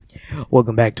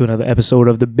Welcome back to another episode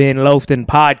of the Ben Lofton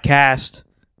Podcast.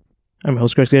 I'm your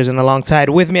host, Chris Gears, and alongside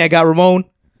with me, I got Ramon.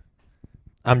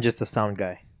 I'm just a sound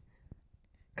guy.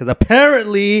 Because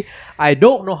apparently, I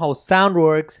don't know how sound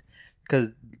works.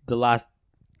 Because the last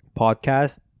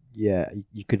podcast,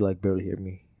 you could like barely hear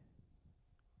me.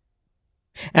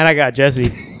 And I got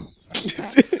Jesse.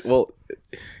 Well,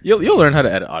 you'll learn how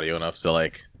to edit audio enough to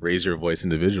like raise your voice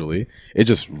individually. It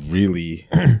just really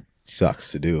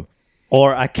sucks to do.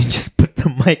 Or I can just put the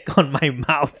mic on my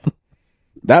mouth.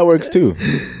 That works too.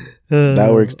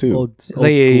 That works too. It's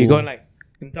like you're going like,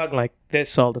 you're talking like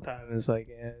this all the time. It's like,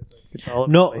 it's all over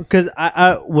the No, place. because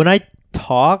I when I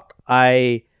talk,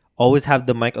 I always have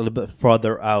the mic a little bit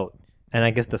further out. And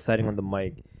I guess the setting on the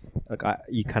mic, like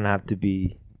you kind of have to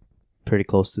be pretty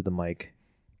close to the mic.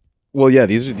 Well, yeah,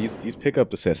 these pick up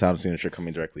the sound signature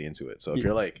coming directly into it. So if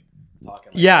you're like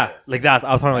talking like this, like that.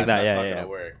 I was talking like that. that's Yeah, not yeah. gonna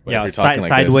work. But Yeah, if you're talking like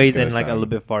this, it's sideways gonna and like a sound- little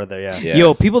bit farther. Yeah. Yeah.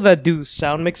 Yo, people that do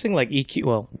sound mixing like EQ,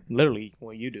 well, literally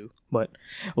what you do, but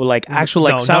or like actual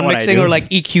like No, not sound what I mixing do. or like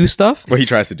EQ stuff. What he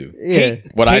tries to do. Yeah.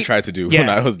 What I He- tried to do yeah. when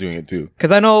I was doing it too.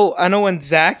 Because I know when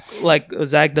Zach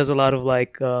does a lot of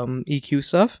like EQ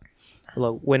stuff.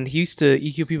 Like when he used to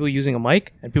EQ people using a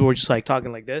mic, and people were just like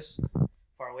talking like this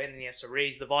far away, and then he has to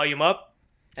raise the volume up,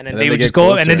 and then And they then would they just get go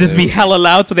closer and then and just they be would- hella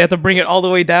loud, so they have to bring it all the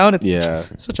way down. It's Yeah.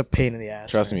 such a pain in the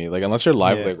ass. Trust me, like unless you're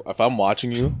live, Yeah. like if I'm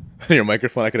watching you on your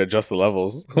microphone, I could adjust the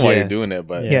levels while Yeah. you're doing it.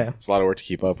 But Yeah. it's a lot of work to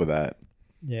keep up with that.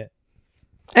 Yeah.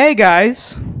 Hey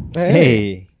guys!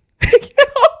 Hey.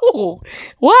 Oh,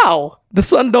 wow! The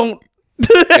sun don't.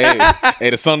 hey,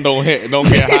 the sun don't hit, don't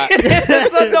get hot.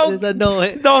 The sun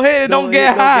don't hit, don't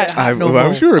get hot. I No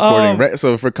wish we were recording. Um, Right,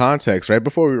 so for context, right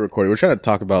before we recorded, we're trying to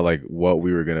talk about like what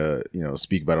we were gonna,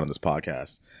 speak about on this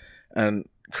podcast. And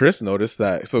Chris noticed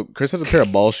that. So Chris has a pair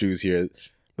of ball shoes here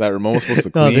that Ramon was supposed to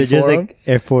No, clean they're just for him, like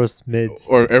Air Force mids.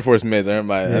 or Air Force mids. Never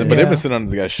mind. But Yeah. they've been sitting on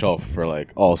this guy's shelf for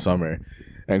like all summer.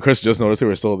 And Chris just noticed they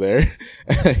were still there.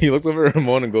 He looks over at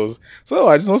Ramon and goes, "So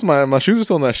I just noticed my shoes are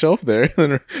still on that shelf there."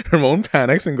 And Ramon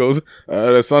panics and goes,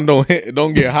 "The sun don't hit,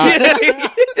 don't get hot."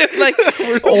 It's like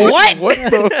What? What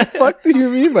the fuck do you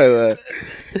mean by that?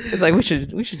 it's like we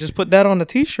should just put that on a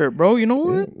t-shirt, bro. You know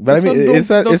what? But I mean, it's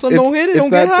that the sun don't hit it, don't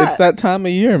get hot. it's that time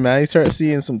of year, man. You start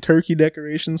seeing some turkey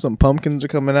decorations, some pumpkins are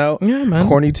coming out. Yeah, man.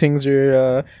 Corny things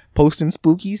are posting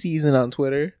spooky season on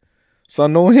Twitter.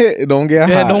 Sun don't hit, it don't get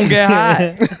Yeah, hot. don't get hot.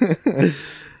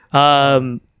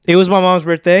 It was my mom's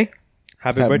birthday.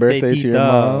 Happy Happy birthday birthday to your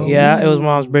Tita. mom. Yeah, it was my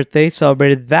mom's birthday.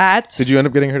 Celebrated that. Did you end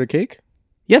up getting her the cake?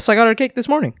 Yes, I got her a cake this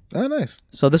morning. Oh, nice.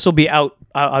 So this will be out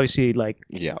obviously like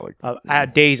Yeah,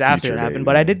 like days after Future it happened. day,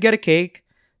 But I yeah. did get a cake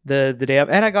the day of,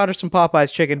 and I got her some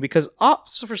Popeyes chicken because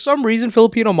so for some reason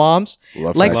Filipino moms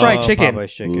love like fried, fried chicken.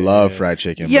 Popeye's chicken. love yeah. fried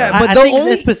chicken. Yeah, bro. but I the think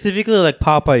only- it's specifically like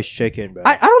Popeye's chicken, bro.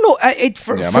 I don't know.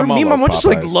 For Yeah, for my me, mom my mom loves just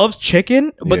like Popeyes. loves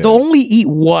chicken, but Yeah. they'll only eat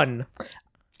one.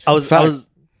 I was Facts.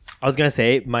 gonna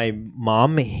say my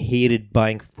mom hated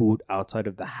buying food outside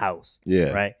of the house.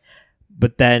 Yeah. Right.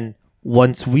 But then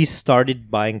once we started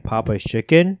buying Popeye's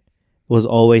chicken, it was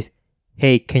always,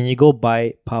 hey, can you go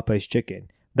buy Popeye's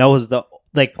chicken? That was the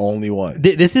like Only one.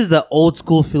 this is the old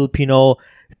school Filipino.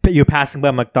 You're passing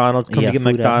by McDonald's, come Yeah, to get food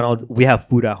at McDonald's. We have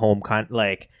food at home, kind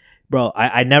like, bro.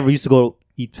 I never used to go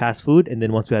eat fast food, and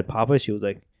then once we had Popeyes, she was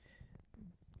like,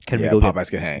 "Can Yeah, we go Popeyes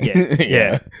can hang. Yeah.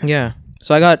 yeah. Yeah.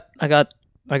 So I got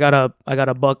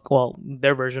a buck. Well,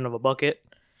 their version of a bucket,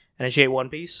 and then she ate one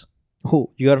piece.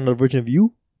 Oh, you got another version of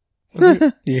you?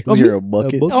 Zero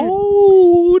bucket. bucket.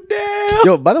 Oh damn!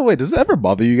 Yo, by the way, does it ever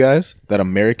bother you guys that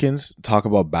Americans talk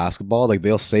about basketball? Like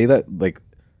they'll say that like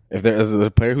if there's a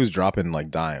player who's dropping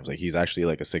like dimes, like he's actually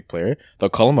like a sick player, they'll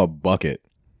call him a bucket.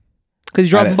 Because he's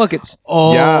dropping I- buckets.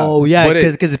 Oh, Yeah, yeah, but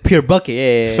it- because it's pure bucket.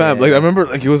 Yeah, Fam, like I remember,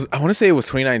 like it was. I want to say it was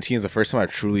 2019 is the first time I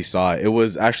truly saw it. It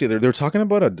was actually they were talking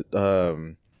about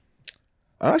a.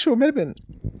 Actually, it might have been.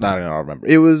 I don't know. I don't remember.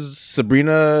 It was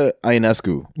Sabrina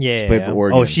Ionescu. yeah. She played for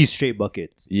Oregon. Oh, she's straight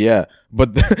buckets. Yeah, but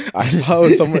I saw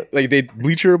someone like they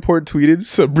Bleacher Report tweeted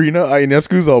Sabrina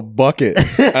Ionescu's a bucket,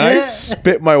 and I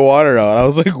spit my water out. I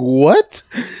was like, "What?"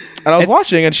 And I was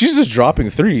watching, and she's just dropping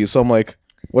threes. So I'm like,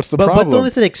 "What's the But problem?" don't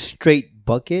say like straight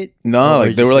bucket. No, Or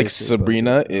like they just were say like straight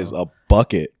Sabrina bucket? is a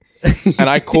bucket. And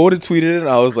I tweeted it, and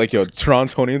I was like, "Yo,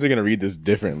 Torontonians are gonna read this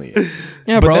differently."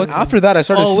 Yeah, But bro. then It's, after that, I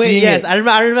started Oh wait, seeing yes, it. I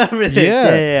remember this. Yeah,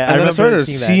 Yeah. and then I remember started that.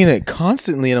 seeing it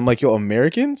constantly, and I'm like, "Yo,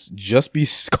 Americans just be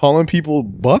calling people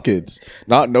buckets,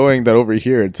 not knowing that over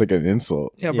here it's like an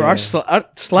insult." yeah, bro. Yeah. Our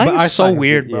slang But is our so slang is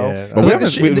weird, the- bro. yeah. But, It's like the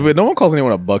shit- but no one calls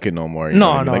anyone a bucket no more. You know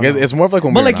what I mean? Like, it's more of like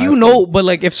when But we were like in you high know, school. but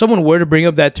like if someone were to bring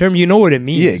up that term, you know what it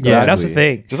means. Yeah, exactly. That's the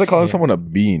thing. Just like calling someone a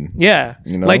bean. Yeah,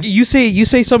 You know? like you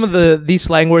say some of these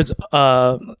slang words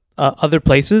towards other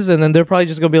places, and then they're probably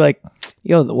just gonna be like,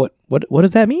 "Yo, what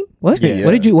does that mean? What? Yeah.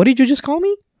 What did you just call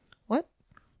me? What?"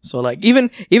 So like even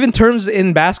terms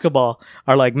in basketball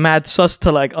are like mad sus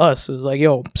to like us. It was like,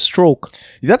 "Yo, stroke,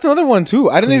 That's another one too.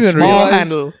 I didn't even ball realize.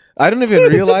 handle, I didn't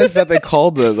even realize that they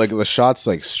called the shots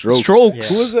like strokes. strokes."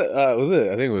 Who was it? Was it?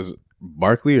 I think it was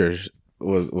Barkley or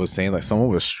was saying like someone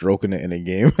was stroking it in a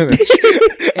game, and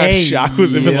Hey, Shaq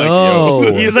was even like, yo.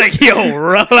 "Yo," He's like, "Yo,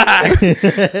 relax."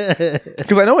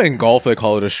 because I know in golf they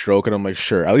call it a stroke, and I'm like,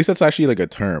 sure, at least that's actually like a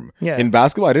term. Yeah. In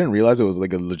basketball, I didn't realize it was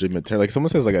like a legitimate term. Like someone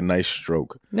says like a nice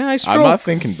stroke. Nice I'm stroke. not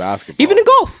thinking basketball. Even in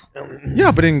golf,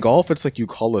 yeah, but in golf, it's like you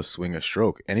call a swing a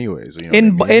stroke, anyways. You know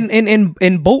in what I mean?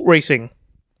 in boat racing,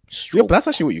 Yeah, but that's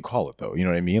actually what you call it, though. You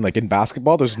know what I mean? Like in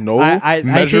basketball, there's no I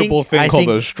measurable think- thing called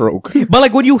think- a stroke. but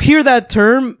like when you hear that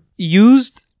term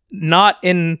used not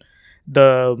in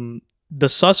the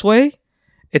sus way,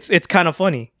 it's kind of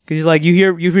funny because like you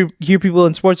hear people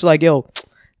in sports like, "Yo,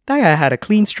 that guy had a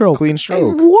clean stroke." Clean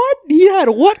stroke. What? He had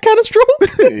what kind of stroke?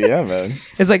 Yeah, man.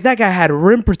 It's like that guy had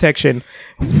rim protection.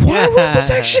 What rim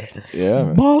protection? Yeah,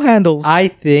 man. Ball handles. I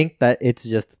think that it's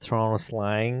just the Toronto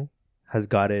slang has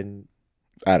gotten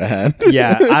Out of hand.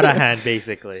 out of hand,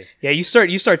 basically. Yeah, you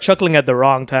start chuckling at the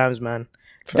wrong times, man.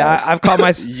 Facts. I've caught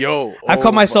my Yo. I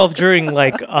caught myself during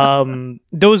like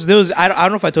there was I don't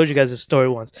know if I told you guys this story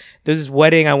once. There's this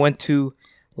wedding I went to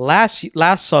last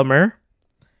summer.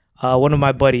 One of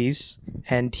my buddies,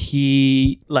 and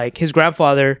he like his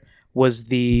grandfather was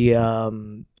the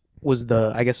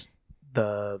I guess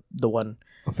the one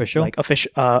Official. like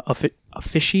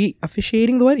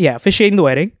officiating the wedding. Yeah, officiating the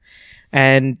wedding,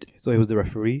 and So he was the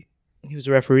referee. he was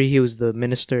the referee. He was the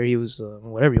minister. He was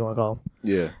whatever you want to call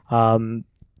Yeah. him.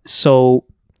 So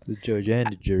The judge and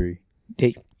the jury.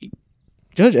 they,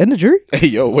 judge and the jury Hey,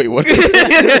 yo, wait, what?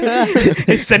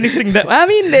 is sentencing them. I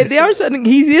mean, they are sending.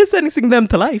 He is sentencing them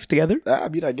to life together. I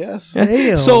mean, I guess.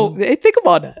 Damn. So think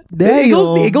about that. Damn.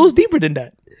 It goes deeper than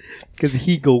that. Because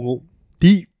he go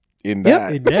deep. In Yep.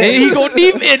 that. In that. And he go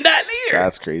deep in that later.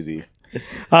 That's crazy.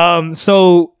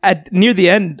 So at near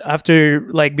the end, after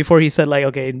like before he said like,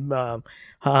 okay,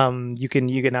 you can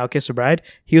now kiss a bride.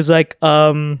 He was like,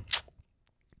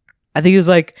 I think he was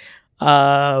like,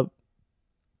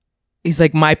 he's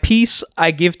like, my peace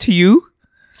I give to you.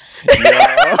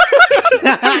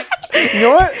 You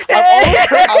know what?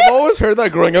 I've always heard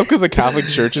that growing up because of Catholic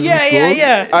churches in school.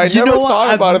 yeah. I You never know what?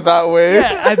 thought about it that way.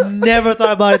 Yeah. I've never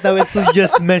thought about it that way until you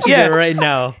just mentioned Yeah. it right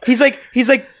now. He's like,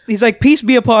 peace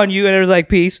be upon you, and it was like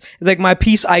peace. It's like my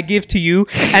peace I give to you,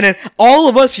 and then all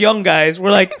of us young guys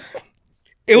were like,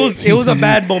 it was a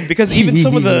bad moment because even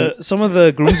some of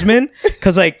the groomsmen,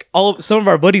 because like some of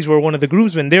our buddies were one of the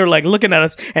groomsmen, they were like looking at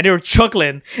us and they were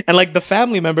chuckling, and like the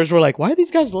family members were like, why are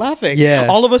these guys laughing? Yeah.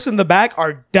 all of us in the back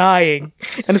are dying,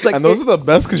 and it's like, And those are the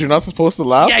best because you're not supposed to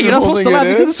laugh. yeah, you're not supposed to laugh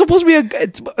holding it because in.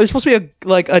 it's supposed to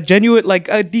be a genuine, like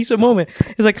a decent moment.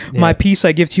 It's like my peace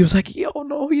I give to you. It's like, yo,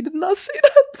 no, he did not say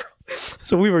that, bro.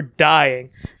 So we were dying.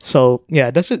 So yeah,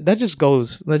 that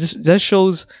just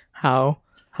shows how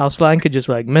slang could just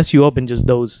like mess you up in just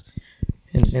those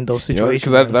in those You know,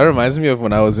 situations. because that reminds me of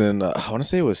when I was in, I want to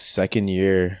say it was second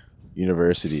year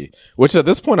university, which at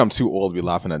this point I'm too old to be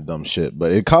laughing at dumb shit,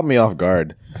 but it caught me off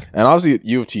guard. And obviously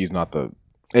U of T is not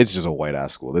it's just a white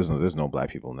ass school. There's no black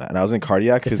people in that. And I was in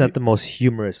cardiac. It's not the most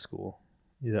humorous school.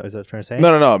 Is that what you're trying to say?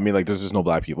 No. I mean, like, there's just no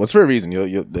black people. It's for a reason.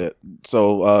 I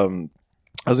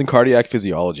was in cardiac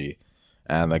physiology,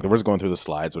 and like we're just going through the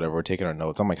slides, whatever. We're taking our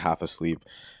notes. I'm like half asleep,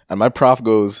 and my prof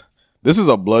goes, "This is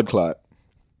a blood clot."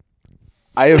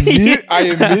 I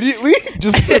immediately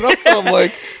just sit up,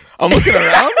 and I'm looking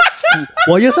around,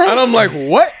 What you say? and I'm like,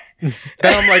 "What?"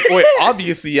 Then I'm like, "Wait,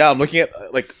 obviously, yeah." I'm looking at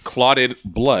like clotted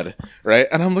blood, right?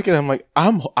 And I'm looking, I'm like,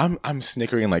 I'm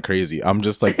snickering like crazy. I'm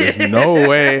just like, there's no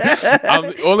way. I'm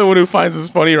the only one who finds this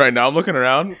funny right now. I'm looking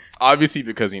around, obviously,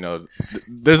 because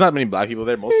there's not many black people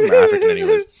there. Most of them are African,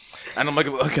 anyways. And I'm like,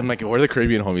 where are the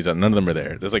Caribbean homies at? None of them are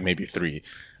there. There's like maybe 3.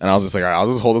 And I was just like, all right, I'll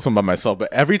just hold this one by myself.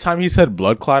 But every time he said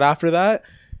blood clot after that,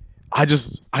 I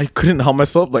couldn't help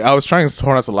myself. Like I was trying so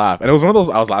hard not to laugh. And it was one of those,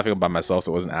 I was laughing by myself,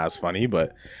 so it wasn't as funny.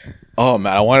 But oh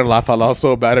man, I wanted to laugh out loud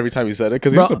so bad every time he said it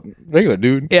because he's just a regular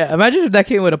dude. Yeah, imagine if that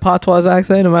came with a patois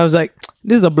accent and I was like,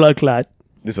 this is a blood clot.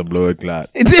 This is a blood clot.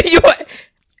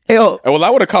 Yo, Well,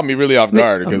 that would have caught me really off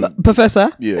guard because Professor.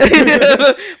 yeah,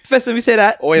 Professor, we say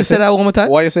that. Why you We say say- that one more time.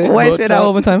 why you say Why you blood say that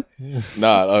clot? one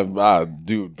more time?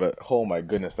 dude. But oh my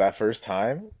goodness, that first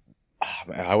time,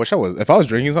 man, I wish if I was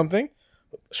drinking something,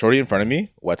 shorty in front of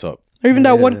me, what's up? Or even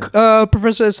that one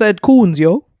professor said coons,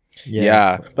 yo.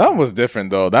 Yeah, that one was different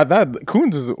though. That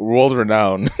Coons is world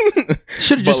renowned.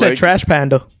 Should have But, just said like- trash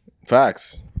panda.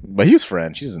 Facts. But he was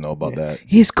French. He doesn't know about that.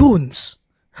 He's goons.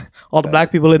 All the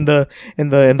black people in the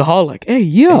hall like, hey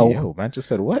yo. Hey, yo, man just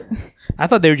said what? I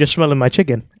thought they were just smelling my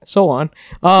chicken. So on.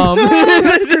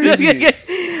 That's crazy.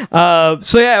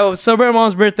 So yeah, it was celebrating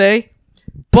mom's birthday.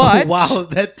 But wow,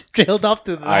 that trailed off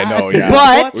to that. I know, yeah.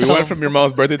 But- we went from your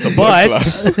mom's birthday to blood But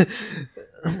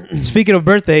clots. speaking of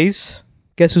birthdays,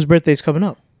 guess whose birthday is coming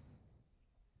up?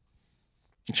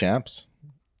 Champs.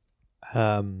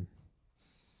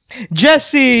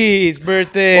 Jesse's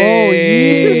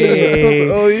birthday.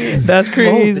 Oh yeah. That's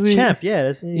crazy. Oh, the champ. Yeah,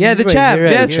 that's, Yeah, the he's champ, right,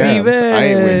 Jesse. champ. Man. I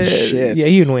ain't win shit. Yeah,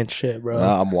 he didn't win shit, bro.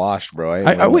 Nah, I'm washed, bro.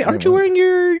 Wait, aren't you wearing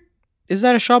your? Is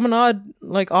that a Chaminade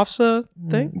like OFSA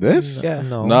thing? this? Yeah.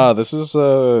 No. Nah, this is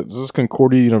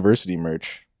Concordia University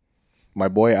merch. My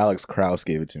boy Alex Krause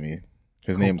gave it to me.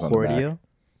 His name's on the back.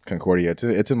 Concordia.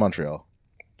 It's in Montreal.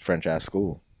 French ass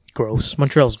school. Gross.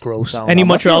 Montreal's gross. Sound- Any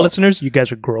Montreal Montreal. listeners? You guys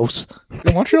are gross.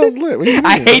 Montreal's lit. What do you mean,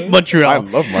 I hate man? Montreal. I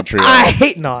love Montreal. I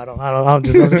hate. No, I don't.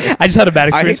 I just had a bad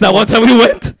experience hate that one time we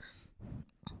went.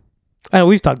 I know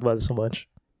we've talked about this so much.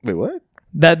 Wait, what?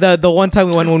 The one time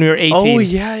we went when we were 18. Oh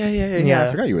yeah. Yeah.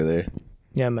 I forgot you were there.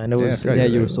 Yeah, man. It Yeah, I was. forgot Yeah,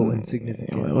 you you were were so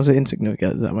insignificant. It was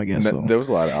insignificant. Is that my guess? So. There was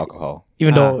a lot of alcohol.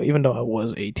 Even though I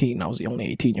was 18, I was the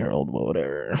only 18-year-old. But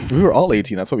whatever. We were all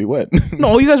 18. That's why we went.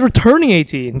 No, you guys were turning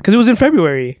 18 because it was in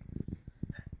February.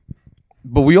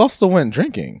 But we all still went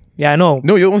drinking. Yeah, I know.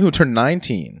 No, you're the one who turned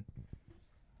 19.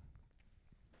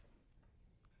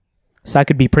 So I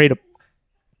could be prayed up.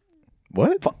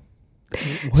 What?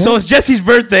 So it's Jesse's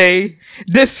birthday.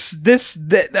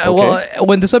 Well,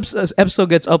 when this episode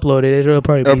gets uploaded, it'll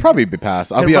probably be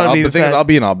past. It'll probably be past. I'll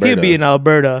be in Alberta. He'll be in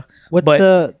Alberta. What But-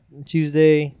 the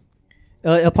Tuesday?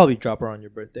 I'll probably drop around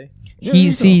your birthday.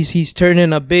 He's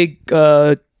turning a big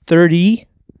 30.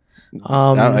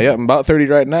 Yeah, I'm about 30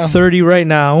 right now. 30 right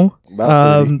now.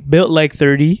 About 30. Built like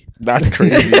 30. That's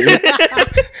crazy.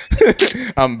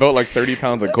 I'm built like 30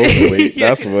 pounds of coca weight.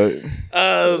 That's what.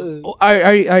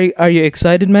 Are you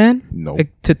excited, man? No.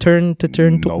 Like, to turn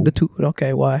No. the two.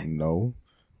 Okay, why? No.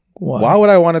 Why? Why would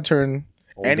I want to turn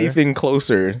Older? anything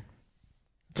closer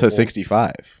to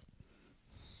 65?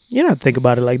 You don't think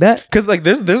about it like that. Because like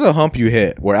there's a hump you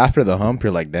hit where after the hump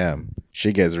you're like, damn,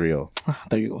 shit gets real. I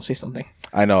thought you were gonna say something.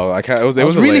 I know. It was I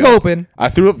was a really layup. hoping. I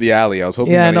threw up the alley. I was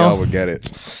hoping Yeah, I none of know. y'all would get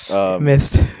it.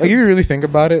 Missed. Like if you really think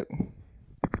about it,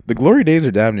 the glory days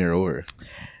are damn near over.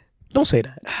 Don't say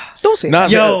that. Don't say Nah,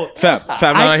 that. Yo, fam, no,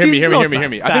 I hear me. think- no, I stop.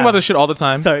 think about this shit all the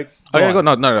time. Sorry. Oh, yeah, go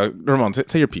go. on. No. Ramon,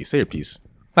 say your piece. Say your piece.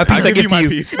 My piece I give to you.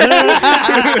 piece.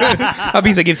 My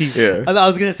piece I give to you. Yeah. I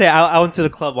was gonna say I went to the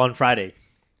club on Friday.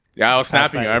 Yeah, I was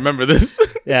snapping you. Friday. I remember this.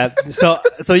 Yeah.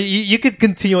 So you could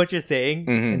continue what you're saying,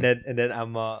 Mhm. and then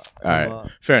I'm All right,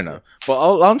 fair enough. But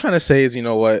all I'm trying to say is, you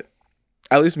know what?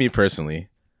 At least me personally,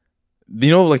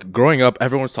 like growing up,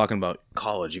 everyone's talking about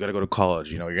college. You got to go to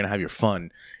college. You know, you're gonna have your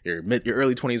fun. Your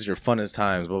early 20s are your funnest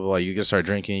times. Blah blah blah. You gotta start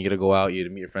drinking. You gotta go out. You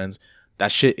gotta meet your friends.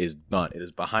 That shit is done. It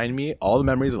is behind me. All the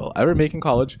memories I'll ever make in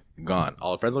college, gone.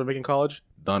 All the friends I'll ever make in college,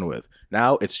 done with.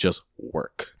 Now it's just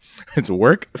work. It's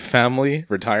work, family,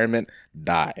 retirement,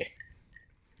 die.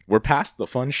 We're past the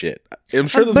fun shit. I'm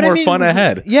sure there's But I more mean, fun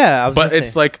ahead. Yeah, I was But gonna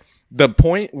it's say. like the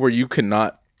point where you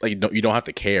cannot, like, you don't have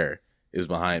to care is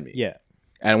behind me. Yeah.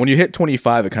 And when you hit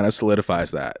 25, it kind of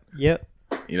solidifies that, Yep.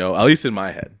 you know, at least in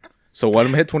my head. So when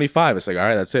I'm hit 25, it's like, all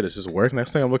right, that's it. It's just work.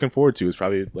 Next thing I'm looking forward to is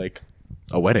probably like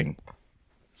a wedding.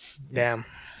 Damn.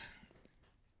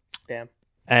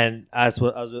 And as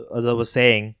I was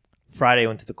saying, Friday I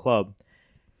went to the club,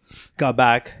 got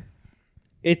back.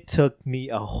 It took me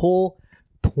a whole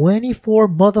 24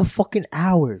 motherfucking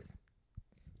hours,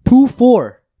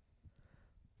 24,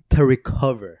 to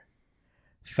recover,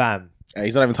 fam. And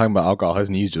he's not even talking about alcohol. His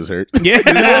knees just hurt. Yeah.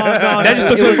 That just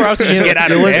took 24 hours to just get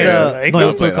out of there. Like, No, it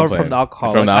was I'm to recover playing. from the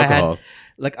alcohol. From the Like, alcohol.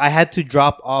 I had to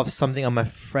drop off something on my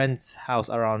friend's house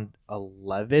around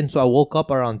 11. So I woke up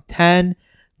around 10,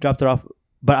 dropped it off,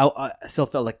 but I still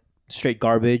felt like straight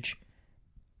garbage.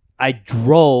 I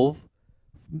drove.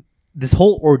 This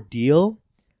whole ordeal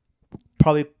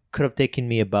probably could have taken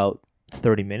me about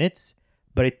 30 minutes,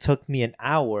 but it took me an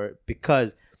hour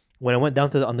because when I went down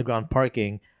to the underground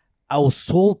parking, I was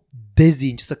so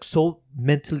dizzy and just like so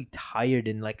mentally tired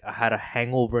and like I had a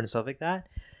hangover and stuff like that.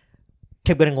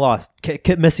 Kept getting lost.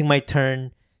 Kept missing my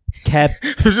turn. Kept.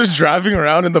 They're just driving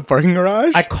around in the parking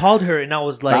garage? I called her and I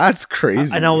was like, That's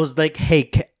crazy. and I was like,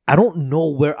 hey, I don't know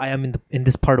where I am in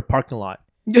this part of the parking lot.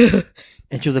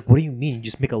 And she was like, what do you mean? You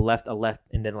just make a left,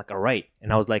 and then like a right.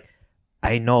 And I was like,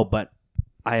 I know, but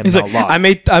I am He's now like,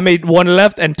 lost. I made one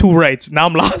left and two rights. Now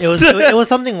I'm lost. it was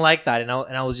something like that. And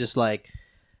I was just like,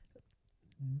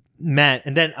 man.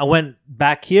 And then I went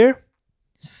back here.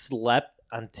 slept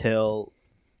until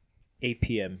 8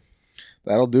 p.m.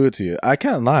 That'll do it to you. I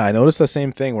can't lie. I noticed the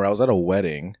same thing where I was at a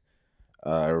wedding,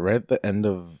 right at the end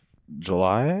of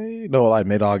July. No, like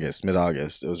mid-August.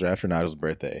 It was right after Nigel's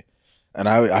birthday, and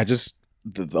I just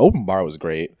the open bar was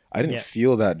great. I didn't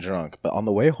feel that drunk, but on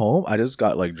the way home, I just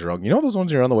got like drunk. You know those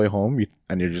ones you're on the way home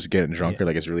and you're just getting drunker,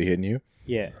 like it's really hitting you.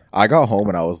 Yeah. I got home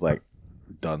and I was like,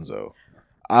 dunzo.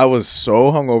 I was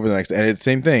so hungover the next day, and it's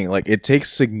same thing. Like it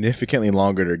takes significantly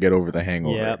longer to get over the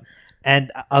hangover. Yeah.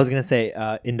 And I was gonna say,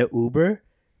 in the Uber,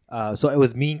 so it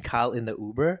was me and Kyle in the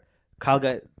Uber. Kyle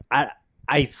got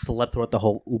I slept throughout the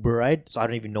whole Uber ride, so I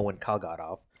don't even know when Kyle got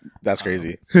off. That's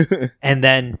crazy. And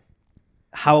then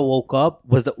how I woke up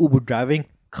was the Uber driving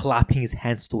clapping his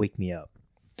hands to wake me up.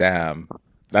 Damn.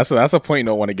 That's a point you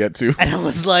don't want to get to. And I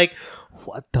was like,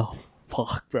 what the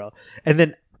fuck, bro? And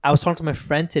then I was talking to my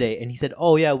friend today, and he said,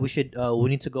 oh yeah, we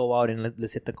need to go out and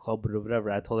let's hit the club or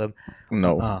whatever. I told him,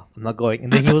 No. I'm not going.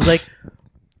 And then he was like,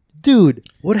 dude,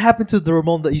 what happened to the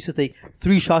Ramon that used to take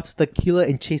 3 shots of tequila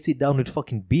and chase it down with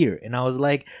fucking beer? And I was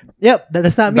like, yep,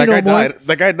 that's not me no more.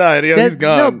 That guy died. Yeah, he's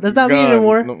gone. No, that's not me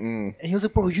anymore. No, and he was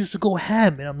like, bro, you used to go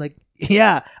ham. And I'm like,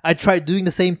 yeah, I tried doing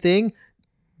the same thing.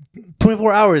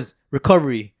 24 hours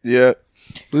recovery. Yeah.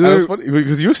 And it was funny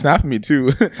because you were snapping me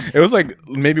too. It was like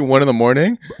maybe 1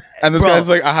 a.m, and this guy's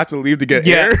like, I had to leave to get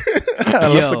air. I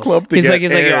left the club to he's get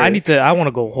like, air. yo, I want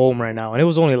to go home right now, and it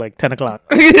was only like 10 o'clock.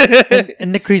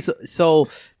 and Nick Reese, so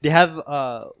they have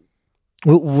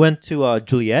we went to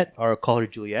Juliet, or call her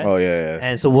Juliet. Oh yeah.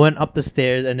 And so we went up the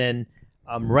stairs, and then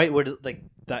right where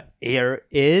the air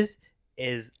is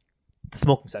the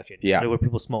smoking section. Yeah. Like where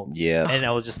people smoke. Yeah. And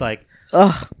I was just like,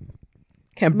 Ugh,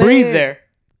 can't Man. breathe there.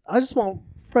 I just want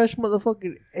fresh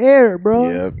motherfucking air, bro.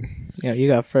 Yep. Yeah, you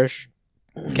got fresh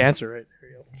cancer right there.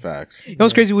 Yo. Facts. You know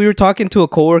what's crazy? We were talking to a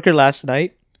coworker last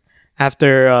night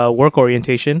after work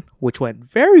orientation, which went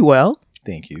very well,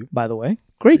 Thank you. by the way.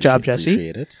 Great job, Jesse.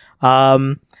 Appreciate it.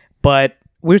 But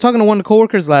we were talking to one of the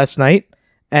coworkers last night,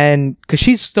 and because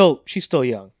she's still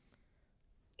young,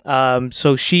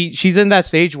 so she's in that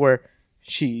stage where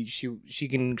she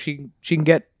can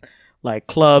get like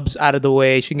clubs out of the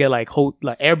way. She can get like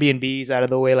Airbnbs out of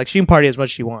the way. Like she can party as much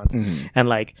as she wants, and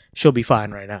like she'll be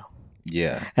fine right now.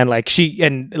 Yeah. And like she'll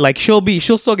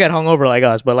still get hungover like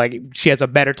us, but like she has a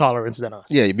better tolerance than us.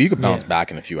 Yeah, but you could bounce back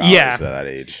in a few hours Yeah. at that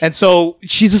age. And so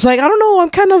she's just like, I don't know, I'm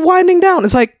kind of winding down.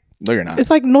 It's like, No, you're not. it's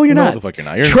like, no, you're No, not. the fuck you're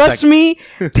not. You're in Trust sec- me,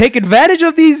 take advantage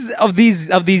of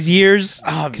these years,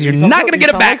 because you're not gonna get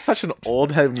it back. Like such an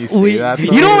old head when you say that.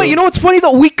 You know what? You know what's funny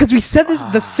though? Because we said this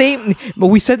but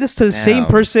we said this to the same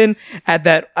person at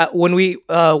that when we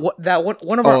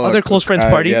one of our other close friends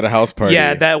party. Yeah, the house party.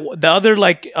 Yeah, that the other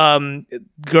like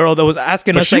girl that was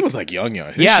asking But us she like, was like young.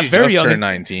 I think Yeah, she very just young. turned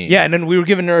 19. yeah, and then we were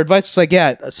giving her advice. It's like,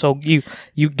 yeah, so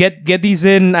you get these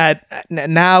in at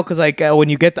now, because like when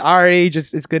you get to our age,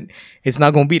 it's good. It's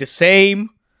not gonna be the same.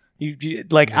 You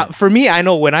like for me, I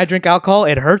know when I drink alcohol,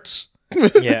 it hurts.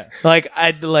 Yeah. Like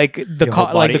I like the Your whole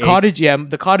like body the cottage. aches. Yeah,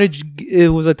 the cottage. It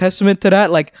was a testament to that.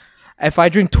 Like if I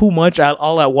drink too much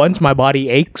all at once, my body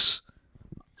aches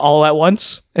all at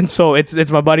once, and so it's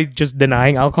my body just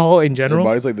denying alcohol in Your general.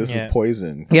 body's like, this Yeah. is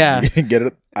poison. Yeah. Get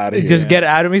it out of here. Just get it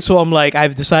out of me. So I'm like,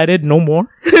 I've decided no more.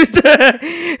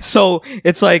 So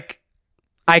it's like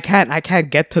I can't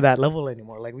get to that level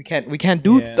anymore. Like we can't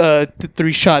do Yeah.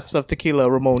 3 shots of tequila,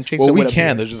 Ramon. Chase Well, it we with a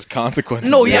can. beer. There's just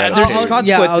consequences. No, yeah, to there's that. just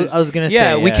Yeah, consequences. I was gonna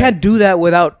Yeah, say, we yeah. can't do that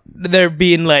without there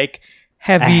being like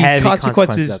heavy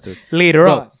consequences after. later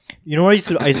Bro, on. You know what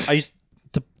I used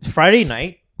to Friday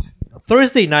night,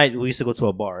 Thursday night we used to go to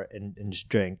a bar and just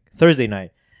drink. Thursday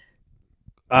night,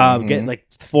 get like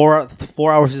 4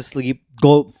 hours of sleep,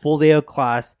 go full day of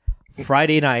class.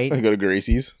 Friday night, Go to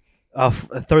Gracie's.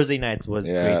 Thursday night was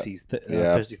Yeah. Gracie's.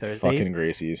 Yeah. Thursdays. Fucking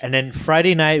Gracie's. And then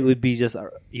Friday night would be just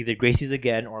either Gracie's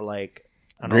again or like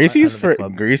I don't know, Gracie's another for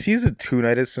club. Gracie's 2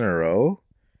 nights in a row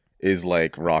is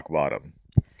like rock bottom.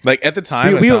 Like at the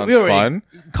time, We it were sounds fun.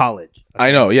 college.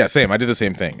 I know, yeah, same. I did the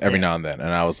same thing every Yeah. now and then, and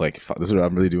I was like, "Fuck, this is what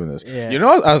I'm really doing this." Yeah. You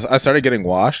know, I started getting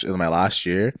washed in my last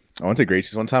year. I went to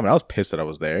Gracie's one time, and I was pissed that I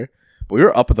was there. But we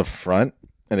were up at the front,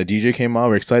 and the DJ came on. We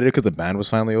were excited because the band was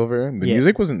finally over. The Yeah.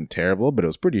 music wasn't terrible, but it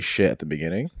was pretty shit at the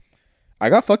beginning. I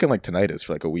got fucking like tinnitus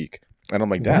for like a week, and I'm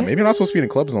like, "Damn, maybe I'm not supposed to be in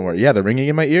clubs no more." Yeah, they're ringing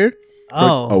in my ear for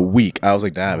like, a week. I was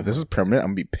like, "Damn, if this is permanent, I'm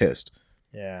gonna be pissed."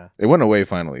 Yeah. It went away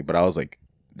finally, but I was like,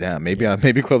 "Damn, maybe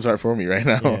maybe clubs aren't for me right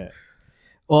now." Yeah.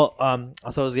 Well,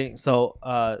 so I was getting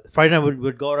Friday night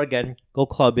would go out again, go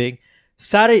clubbing.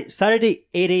 Saturday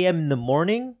 8 a.m. in the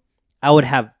morning, I would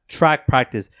have track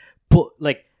practice. Put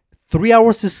like 3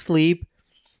 hours to sleep,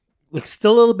 like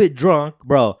still a little bit drunk,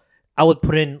 bro. I would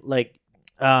put in like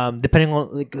depending on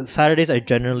like Saturdays are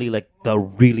generally like the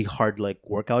really hard like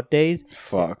workout days,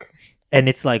 Fuck. and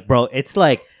it's like, bro, it's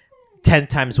like 10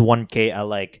 times 1K at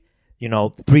like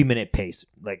 3-minute pace,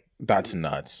 like That's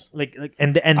nuts.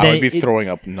 and I then would be throwing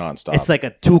up nonstop. it's like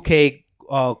a 2K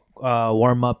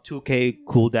warm up, 2K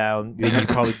cool down, and you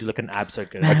probably do like an ab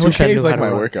circuit. Man, I Two wish I K knew is like how to my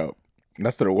run. workout.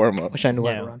 That's their warm up. Wish I knew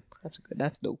how Yeah. to run. That's good.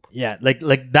 That's dope. Yeah, like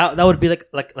that would be like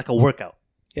a workout.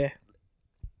 Yeah.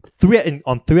 3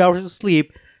 hours of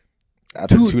sleep,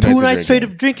 After two nights straight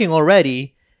of drinking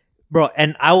already, bro.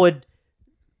 And I would,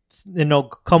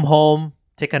 come home,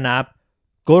 take a nap,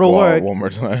 go to work. one more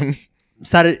time.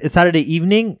 Saturday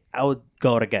evening, I would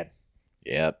go out again.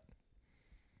 Yep.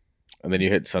 And then you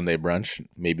hit Sunday brunch.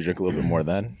 Maybe drink a little bit more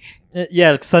then.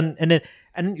 Yeah, like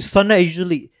and Sunday I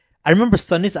usually. I remember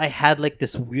Sundays I had like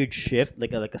this weird shift,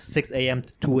 like a 6 a.m.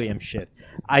 to 2 a.m. shift.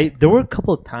 There were a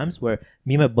couple of times where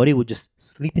me and my buddy would just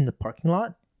sleep in the parking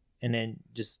lot and then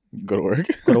just Go to work.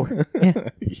 go to work. Yeah.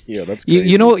 Yeah, that's crazy.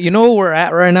 You know where we're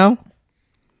at right now,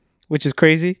 which is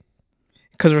crazy,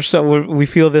 because we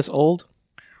feel this old.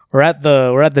 We're at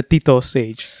the Tito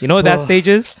stage. You know what that stage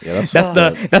is? Yeah, that's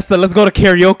That's the let's go to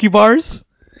karaoke bars.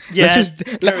 Yes, Let's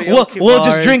just karaoke we'll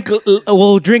just bars.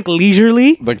 we'll drink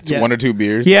leisurely. like Yeah. 1 or 2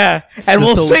 beers. Yeah, and the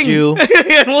we'll sing. soju.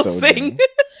 And we'll Soju. sing.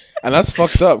 And that's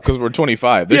fucked up because we're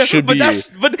 25. This Yeah, should but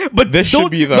be. but this should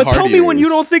don't- be the But tell hard me when you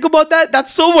years. don't think about that.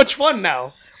 That's so much fun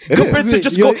now. It Compared is. to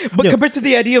just Yo- go, but yo. compared to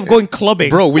the idea of going clubbing,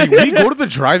 Bro, we go to the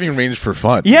driving range for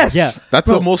fun. Yes. Yeah. That's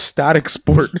Bro. the most static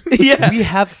sport. Yeah. We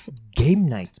have game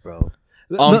nights, bro.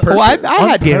 On purpose. Well, I On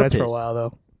had game nights for a purpose. while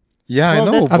though. Yeah, Well, I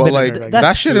know, that's- I've but been like in there, that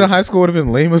that's shit true. in high school would have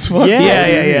been lame as fuck.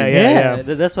 Yeah.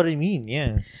 That's what I mean.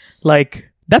 Yeah.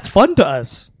 Like that's fun to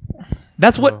us.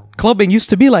 That's what clubbing used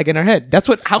to be like in our head. That's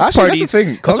what house Actually, parties. that's the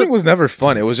thing. Clubbing was never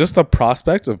fun. It was just the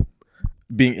prospect of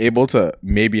being able to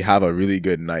maybe have a really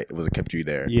good night. It was what kept you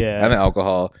there. Yeah. And the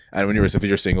alcohol, and when if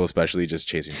you're single, especially just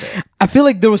chasing tail. I feel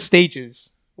like there was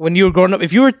stages when you were growing up.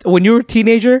 When you were a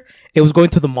teenager, it was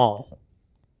going to the mall.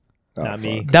 Oh, Not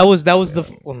me. fuck. That was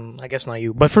I guess not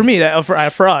you, but for me, for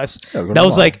us, Yeah, go to that the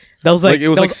was mall. like It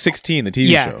was that like 16, the TV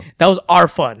yeah, show. that was our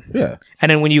fun. Yeah. And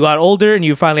then when you got older and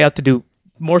you finally had to do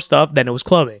more stuff, then it was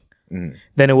clubbing. Mhm.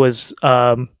 Then it was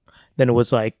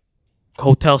like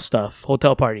hotel stuff,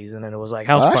 hotel parties, and then it was like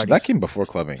house Actually, parties. that came before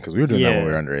clubbing because we were doing that when Yeah.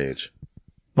 we were underage.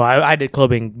 Well, I did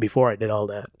clubbing before I did all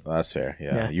that. Well, that's fair.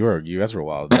 Yeah. Yeah. You guys were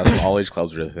wild. That's when all age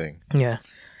clubs were the thing. Yeah.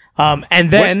 And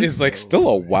then Which is like still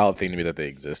a wild thing to me that they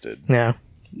existed. yeah.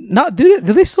 Not do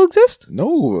they still exist?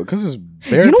 No, because there's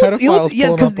bare pedophiles.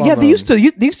 Yeah, because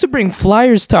they used to bring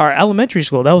flyers to our elementary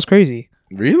school. That was crazy.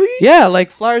 Really? Yeah, like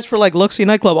flyers for like Luxie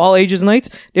nightclub, all ages nights.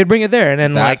 They'd bring it there, and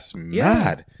then That's yeah.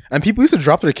 mad. And people used to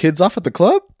drop their kids off at the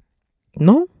club.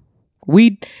 no,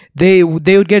 they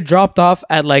would get dropped off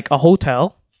at like a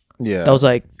hotel. Yeah, That was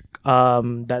like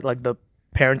that like the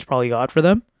parents probably got for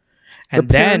them, the and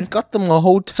then parents got them a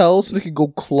hotel so they could go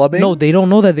clubbing. no, they don't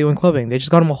know that they went clubbing. They just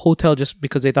got them a hotel just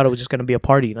because they thought it was just gonna be a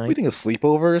party night. we think a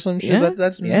sleepover or some shit. Yeah,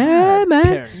 That's yeah, mad. man.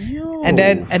 Parents. Yo.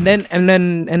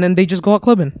 And then they just go out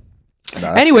clubbing. Nah,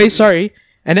 that's Anyway, crazy. sorry.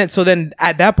 And then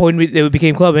at that point it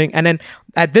became clubbing, and then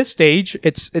at this stage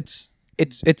it's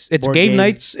Board game games.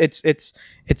 nights.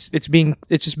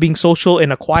 It's just being social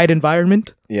in a quiet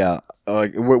environment. Yeah,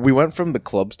 we went from the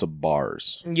clubs to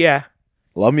bars. Yeah,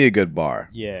 Love me a good bar.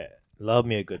 Yeah. Love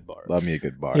me a good bar. Love me a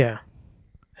good bar. yeah.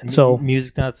 And so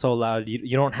music not so loud.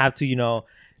 You don't have to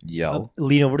Yell.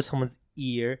 lean over to someone's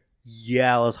ear,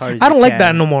 yell as hard as I don't you like can.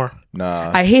 that no more.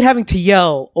 Nah. I hate having to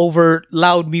yell over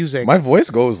loud music. My voice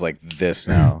goes like this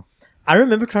now. I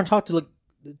remember trying to talk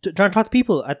to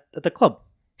people at the club.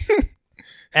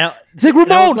 And It's like,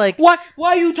 and I was Ramon, like, why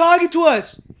are you talking to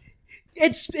us?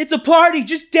 It's a party.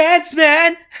 Just dance,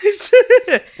 man.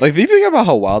 Like, the thing about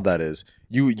how wild that is,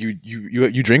 you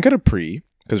drink at a pre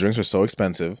because drinks are so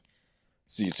expensive.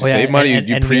 So you save money, you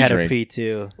and we had a pre-drink. pre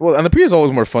too. Well, and the pre is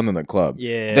always more fun than the club.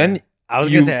 Yeah. Then I was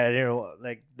you- gonna say, I didn't know,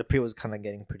 like the pre was kind of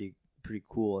getting pretty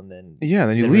cool, and then Yeah,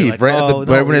 then you Then we're leave like, right oh,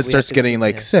 no, right when we it starts have to- getting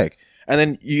like yeah. sick, and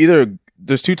then you either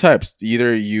there's two types.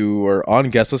 Either you are on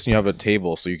guest list and you have a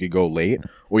table so you could go late,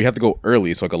 or you have to go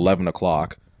early, so like 11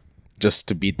 o'clock, just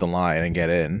to beat the line and get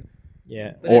in.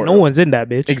 yeah. Or- no one's in that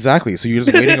bitch. Exactly. So you're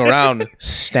just waiting around,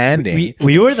 standing.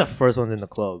 We were the first ones in the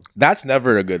club. That's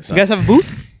never a good sign. You guys have a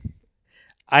booth?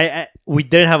 We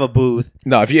didn't have a booth,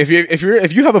 No, if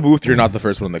you have a booth, you're not the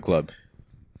first one in the club.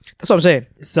 That's what I'm saying.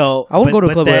 so I wouldn't but- go to a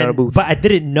but club then- without a booth. But I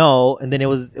didn't know, and then it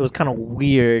was kind of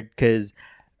weird because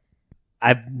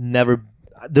I've never.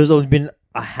 There's only been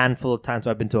a handful of times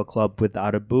I've been to a club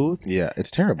without a booth, Yeah, it's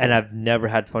terrible. and I've never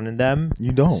had fun in them.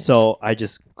 you don't. So I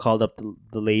just called up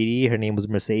the lady. Her name was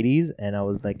Mercedes, and I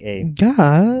was like, "Hey,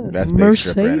 God, That's big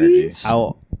stripper energy. Mercedes.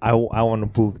 I want a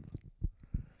booth."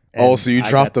 Oh, And so you I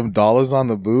dropped got- them dollars on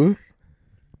the booth?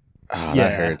 Oh, Yeah,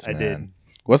 that hurts, I man. did.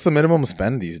 What's the minimum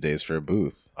spend these days for a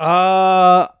booth?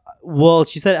 Well,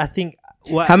 she said I think.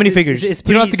 Well, How many figures? It's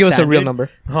You don't have pretty to give us a real standard. number.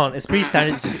 Hold on, it's pretty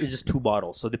standard. It's just 2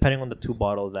 bottles. So depending on the 2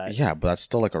 bottles that. Yeah, but that's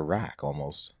still like a rack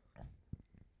almost.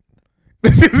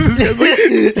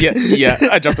 yeah,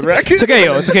 I dropped the rack. It's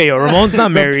okay, yo. Ramon's not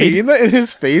The married. pain that in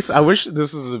his face. I wish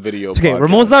this was a video. It's okay. podcast.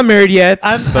 Ramon's not married yet.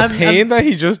 The pain that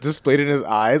he just displayed in his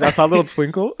eyes. I saw a little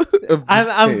twinkle. Of just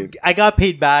pain. I got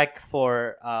paid back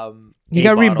for You a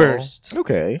got bottle. reimbursed.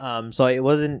 Okay, So it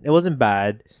wasn't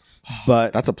bad,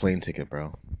 but that's a plane ticket,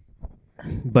 bro.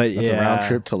 That's yeah. a round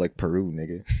trip to like Peru,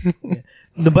 nigga.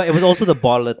 But it was also the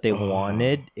bottle that they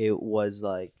wanted. It was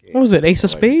like What was it? Ace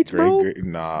of Spades, Like, bro.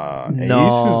 Nah,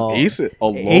 No. Ace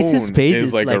alone Ace of Spades is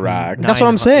is like a like rack. nine- That's what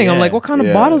I'm saying. I'm like, what kind of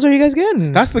Yeah. bottles are you guys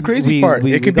getting? That's the crazy we, part.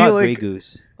 We, it we could be got like Grey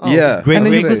Goose. yeah, Grey And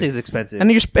then you- Goose is expensive.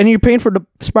 and you're paying for the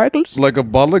sparkles. like a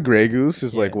bottle of Grey Goose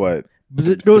is like Yeah. what? But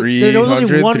there was only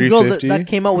 300, one girl 350? that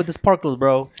came out with the sparkles,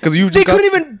 bro. Because you They just got,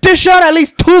 couldn't even dish out at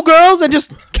least 2 girls and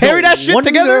just carry No, that shit one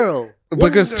together. Girl.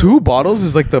 because 2 bottles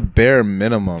is like the bare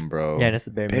minimum, bro. Yeah, that's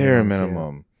the bare bare minimum. too.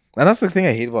 minimum. And that's the thing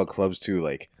I hate about clubs too.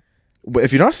 Like, but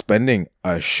if you're not spending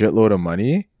a shitload of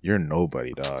money, you're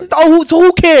nobody, dog. Oh, so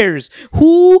who cares?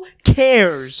 Who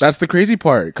cares? That's the crazy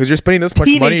part because you're spending this much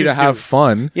money to Teenagers have do.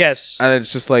 fun, yes. and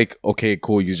it's just like, okay,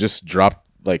 cool. You just dropped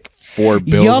like 4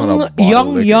 bills on a bottle young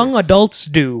of liquor. young adults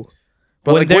do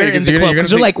But when like, they're wait, in 'cause the you're club gonna because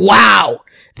they're take- like, wow,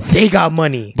 they got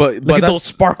money. But Look at that's- those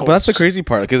sparkles. But that's the crazy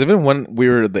part because even when we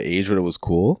were the age where it was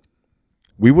cool,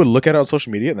 we would look at it on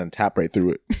social media and then tap right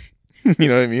through it. You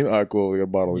know what I mean? All right, cool. We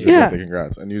got bottles. Yeah. Yeah.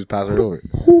 Congrats. And you just pass it over.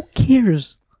 Who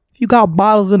cares? If you got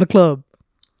bottles in the club,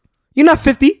 you're not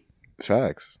 50.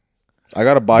 Facts. I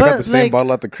got But, the same like,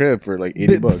 bottle at the crib for like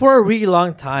 80 bucks. For a really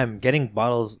long time, getting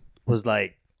bottles was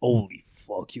like, holy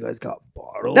fuck, you guys got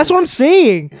bottles. That's what I'm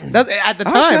saying. That's at the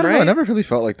Actually, I time, don't know. I right? never really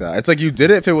felt like that. It's like you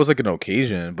did it if it was like an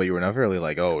occasion, but you were never really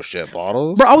like, oh shit,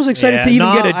 bottles. Bro, I was excited to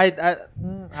even get it.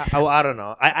 I don't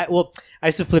know. I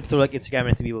used to flip through like Instagram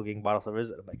and see people getting bottle service.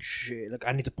 And I'm like, shit, like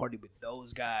I need to party with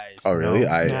those guys. Oh you really? know?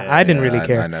 I didn't really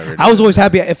care. I never. I was always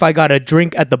happy if I got a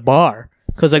drink at the bar.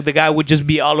 Because like the guy would just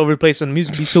be all over the place and the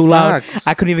music would be so loud. Facts.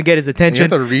 I couldn't even get his attention.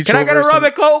 to reach Can I get a over rum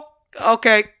and coke?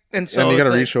 Okay. And so and you gotta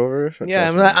it's like- reach over.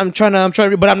 Yeah, I'm trying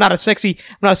to, but I'm not a sexy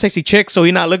chick, so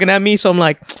you're not looking at me. So I'm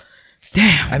like,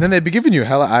 damn. And then they'd be giving you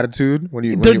hella attitude when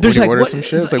you There's like, order what- some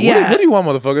shit. It's like, yeah. what do you want,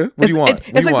 motherfucker? What do you want?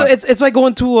 It's like it's like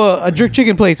going to a jerk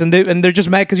chicken place and they're just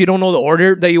mad because you don't know the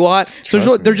order that you want. So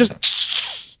Trust they're me.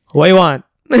 just, what do you want?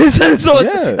 So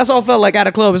Yeah. that's all it felt like at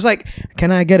a club. It's like,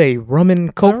 can I get a rum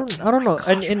and coke? I don't know.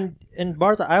 And in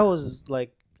bars, I was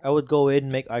like, I would go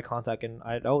in, make eye contact, and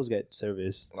I'd always get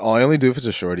service. Oh, I only do if it's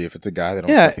a shorty. If it's a guy, they don't.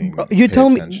 Yeah, fucking bro, you pay tell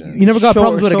me attention. you never got Short-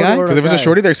 problems with a short guy. or- Because if it's a guy.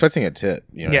 shorty, they're expecting a tip.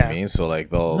 You know what Yeah. I mean? So like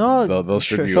they'll No, they'll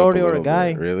strip you shorty up a or a little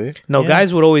guy. bit. Really? No, Yeah.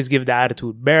 guys would always give the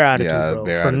attitude, bare attitude, Yeah, bro,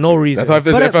 bare for attitude. no reason. That's why if,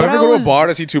 But if I I ever go to was- a bar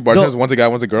to see 2 bartenders, one's a guy,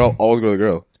 one's a girl, always go to the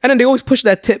girl. And then they always push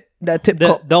that tip.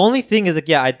 The only thing is like,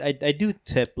 yeah, I do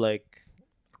tip like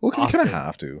Well, because you kind of Often.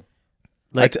 have to.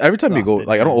 like Every time you go, often,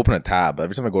 like I don't yeah. open a tab. But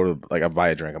every time I go to like I buy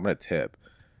a drink, I'm gonna tip.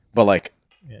 But like,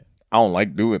 Yeah. I don't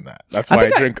like doing that. That's why I,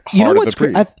 drink you know hard at what's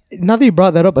the pre. now that you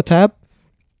brought that up, a tab.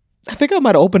 I think I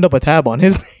might have opened up a tab on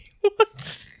his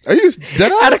Are you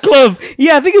dead at a ass? club.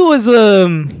 Yeah, I think it was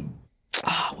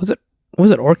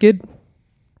was it Orchid?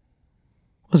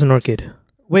 It was an Orchid.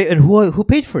 Wait, and who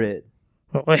paid for it?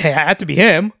 Well, it had to be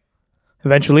him.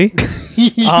 Eventually,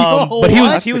 Yo, but he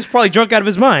what? was probably drunk out of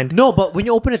his mind. No, but when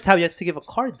you open a tab, you have to give a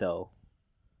card though.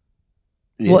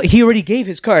 Yeah. Well, he already gave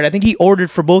his card. I think he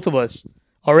ordered for both of us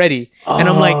already, and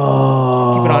I'm like,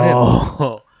 keep it on him.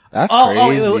 Oh, That's oh,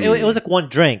 crazy. it was like one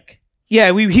drink.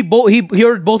 Yeah, he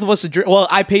ordered both of us a drink. Well,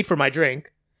 I paid for my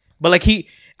drink, but like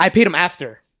I paid him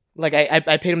after. Like I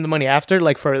paid him the money after,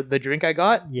 like for the drink I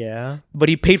got. Yeah. But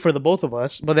he paid for the both of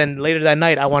us. But then later that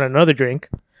night, I wanted another drink,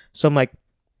 so I'm like,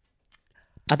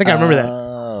 I think I remember that.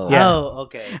 Oh. Yeah. Oh,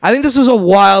 okay. I think this was a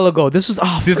while ago. This was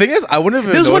See, the thing is, I wouldn't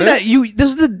have. this one that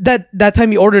this is that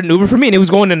time you ordered an Uber for me, and it was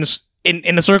going in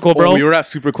a circle, bro. Oh, we were at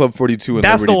Super Club 42 in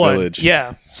That's Liberty the one. Village.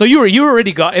 Yeah. So you were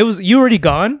already gone. You were already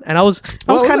gone, and I was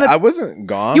kind I of wasn't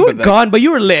gone. you were but then- gone, but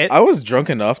you were lit. I was drunk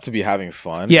enough to be having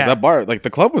fun. 'Cause Yeah. that bar, like the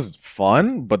club was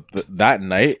fun, but that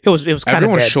night It was kind of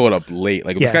everyone dead. showed up late.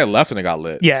 Like this Yeah. guy left and it got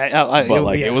lit. Yeah, But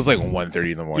like it was like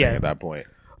 1:30 in the morning Yeah. at that point.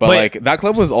 But like that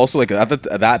club was also like at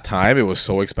that time it was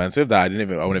so expensive that I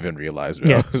wouldn't even realize. Bro.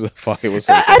 Yeah. It was fuck. It was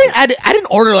so. I didn't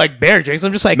order like bear drinks.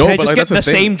 I'm just like, No, can I but, just like, get that's the the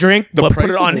thing. same drink The but price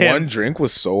put it on of him? one drink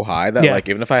was so high that Yeah. like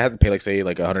even if I had to pay like say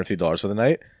like $150 for the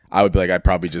night, I would be like I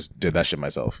probably just did that shit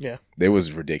myself. Yeah. It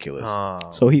was ridiculous.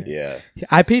 So he, Yeah,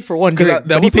 I paid for one because drink,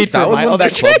 that but he was paid for that was my when other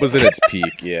that club drink. was at its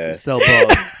peak. Yeah, Still, bro.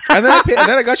 and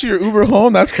then I got you your Uber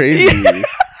home. That's crazy.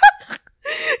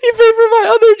 He paid for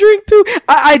my other drink too.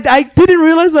 I didn't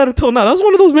realize that until now. That's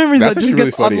one of those memories That's that actually just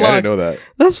really gets funny. I unlocked. didn't know that.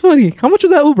 That's funny. How much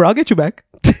was that Uber? I'll get you back.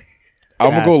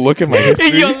 I'm gonna go look at my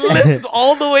history. Your list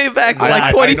all the way back to like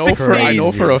I 2016. I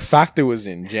know for a fact it was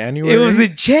in January. It was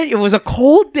it was a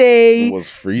cold day. It was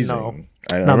freezing. No.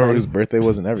 I No, remember man. his birthday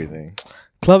was and everything.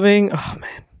 Clubbing. Oh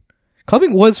man,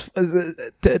 clubbing was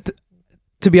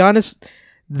to be honest.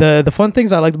 The fun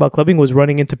things I liked about clubbing was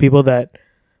running into people that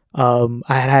I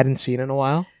hadn't seen in a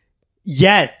while.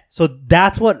 Yes. So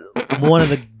that's what one of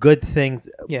the good things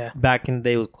Yeah. back in the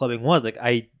day was clubbing was. Like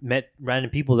I met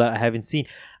random people that I haven't seen.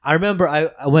 I remember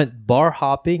I went bar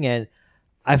hopping and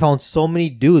I found so many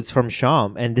dudes from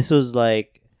Sham. And this was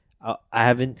like, I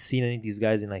haven't seen any of these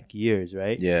guys in like years,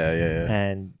 right? Yeah.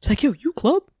 And It's like, yo, you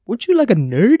club? Weren't you like a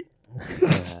nerd?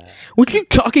 Weren't you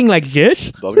talking like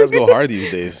this? Those guys go hard these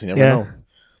days. You never Yeah. know.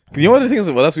 You know what the thing is?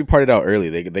 Well, that's we partied out early.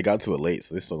 They got to it late,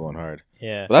 so they're still going hard.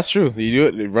 yeah. But that's true. You do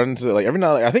it. You run into like every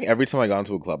now. Like, I think every time I got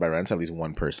into a club, I ran into at least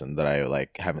one person that I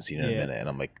like haven't seen in a Yeah. minute, and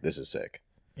I'm like, this is sick.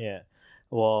 Yeah.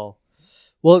 Well,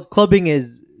 clubbing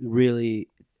is really,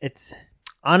 it's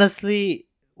honestly,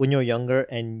 when you're younger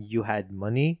and you had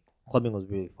money, clubbing was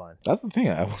really fun. That's the thing.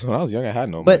 When I was young, I had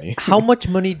no But money. how much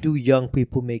money do young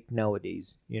people make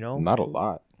nowadays? You know? Not a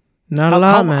lot. Not a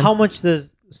lot, man. How much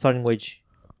does starting wage?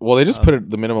 Well, they just put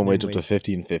the minimum wage up minimum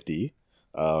to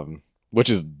 $15.50, which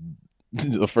is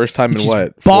the first time Which in is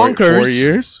what bonkers. 4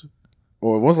 years?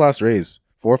 Or when was the last raise?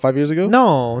 4 or 5 years ago?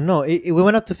 No. We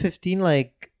went up to 15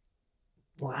 like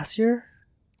last year.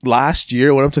 Last year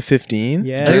it went up to 15.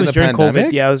 Yeah. I think it was the during pandemic?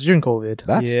 COVID. Yeah, it was during COVID.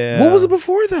 That's Yeah. what was it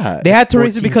before that? They had to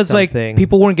raise it 14 because like something.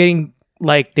 people weren't getting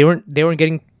like they weren't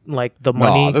getting like the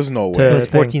money. No, there's no to- It way. was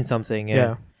thing. 14 something. Yeah.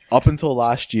 Yeah. Up until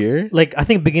last year, Like I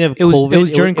think beginning of It was- COVID, it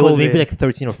was during it was maybe COVID. like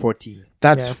 13 or 14.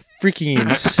 that's Yeah. freaking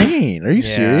insane. Are you Yeah.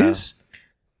 serious?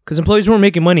 Because employees weren't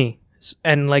making money,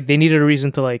 and like they needed a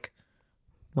reason to like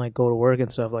go to work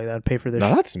and stuff like that, pay for their.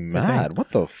 No, that's mad.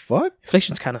 What the fuck?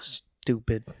 Inflation's kind of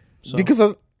stupid. So. Because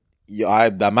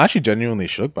I'm actually genuinely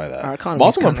shook by that. Our I'm economy's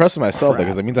also kinda impressed with myself crap.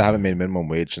 because it means I haven't made minimum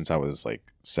wage since I was like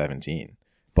 17.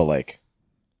 But like,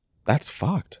 that's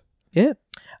fucked. yeah,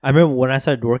 I remember when I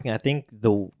started working, I think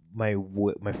my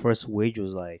first wage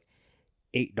was like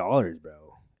 $8, bro,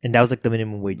 and that was like the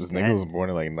minimum wage. This then. nigga was born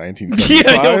in like yeah,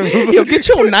 1975. yo, get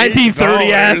your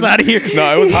 1930 ass out of here.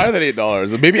 No, it was higher than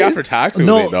 $8. Maybe after tax, it was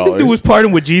No, $8. This dude was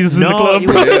partying with Jesus in the No, club, he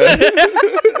bro. Yeah.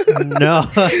 No,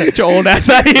 Get your old ass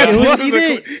out of here. It he, was wasn't in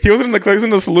the either- he wasn't in the clicks in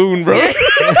the saloon, bro.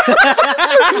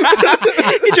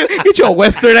 Get your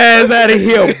Western ass out of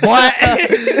here,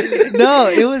 boy. no,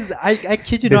 it was. I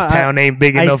kid you This not. town ain't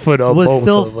big I enough for the was both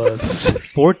still of us.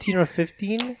 14 or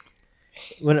 15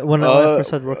 when I first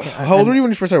started working. How old were you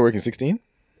when you first started working? 16?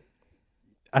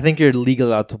 I think you're legal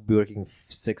allowed to be working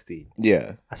 16.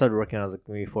 Yeah. I started working when I was like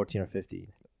maybe 14 or 15.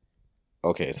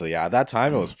 Okay, so yeah, at that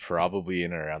time it was probably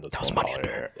in and around the was money $12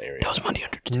 under. area. That was money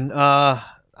under.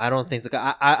 I don't think so.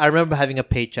 I remember having a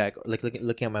paycheck, like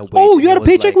looking at my wage. Oh, and you it had a was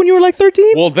paycheck like- when you were like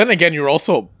 13? Well, then again, you're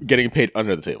also getting paid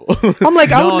under the table. I'm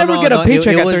like, I No, would never no, get no, a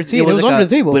paycheck at was- 13. It was like under the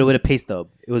table. With a pay stub.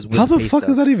 It was with How the pay fuck stub.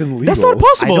 is that even legal? That's not I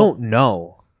possible. don't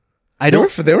know. They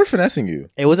were finessing you.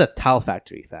 It was a towel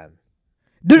factory, fam.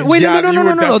 Wait, Yeah, no. you were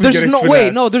definitely There's getting no way.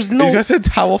 finessed. No, there's no. You just said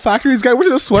towel factory. This guy went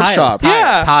to a sweatshop.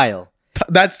 Yeah. Tile.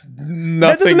 That's nothing.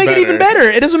 That doesn't make it even better.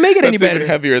 It doesn't make it any That's even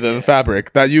better. heaver than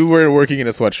fabric. That you were working in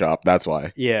a sweatshop. That's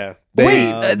why Yeah. they,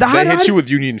 Wait, they hit you with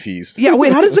union fees. Yeah,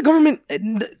 wait. How does the government?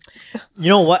 You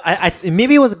know what? I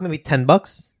maybe it was maybe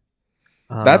 $10.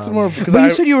 That's more because But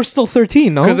you said you were still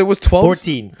 13, no? because it was 12.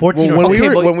 14 When, or when we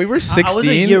 15. were when we were I was a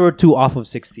 16, year or two off of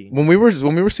 16. when we were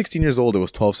 16 years old, it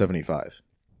was $12.75.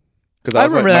 Because I my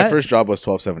remember that. first job was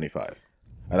 $12.75,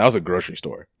 and that was a grocery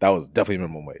store. That was definitely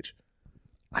minimum wage.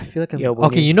 I feel like I'm Yeah, when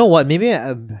okay. you- You know what? Maybe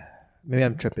I'm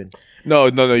tripping. No,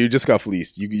 you just got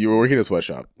fleeced. You were working at a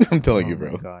sweatshop. I'm telling you, Oh my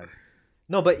bro. God.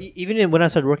 No, but even when I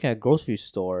started working at a grocery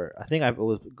store, I think I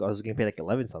was getting paid like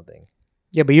 11 something.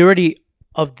 Yeah, but you're already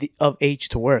of age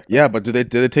to work. Yeah, but did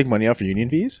they take money out for union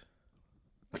fees?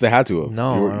 Because they had to have.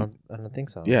 No, You were- I don't think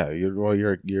so. Yeah, you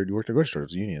worked at a grocery store.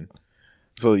 It's a union.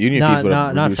 So union Not fees would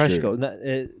have not reduced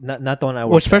Freshco. Not the one I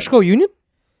worked. Was Freshco Union?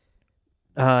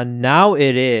 Now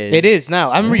it is. It is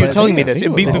now. I remember you But telling me I this.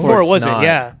 think it was Before it wasn't. not.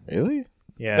 Yeah. Really?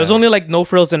 Yeah. It was only like no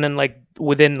frills, and then like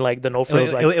within like the no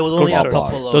frills, like it was only a grocery stores.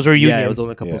 couple. Of, Those were Yeah, Union. it was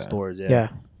only a couple of Yeah. stores. Yeah. yeah.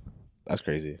 That's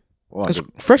crazy. Well, Because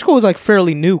Freshco was like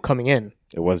fairly new coming in.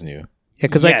 it was new. Yeah,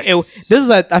 because like Yes. this is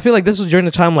I feel like this was during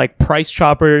the time like Price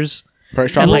Choppers. Price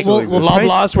And, Chopper like, still well, exists.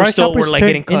 Loblaws were still- Choppers were, like, turned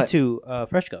getting cut. into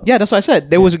Freshco. Yeah, that's what I said.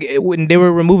 There was when they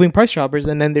were removing Price Choppers,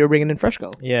 and then they were bringing in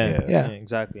Freshco. Yeah,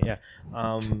 exactly. Yeah.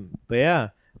 But yeah.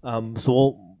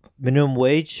 So minimum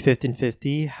wage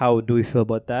 $15.50. How do we feel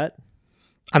about that?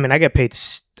 I mean, I get paid.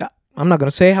 I'm not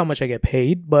gonna say how much I get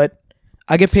paid, but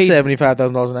I get paid.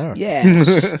 $75,000 an hour.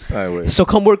 Yes. I wish. So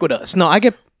come work with us. No,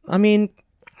 I mean,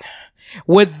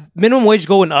 with minimum wage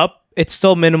going up, it's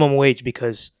still minimum wage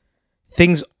because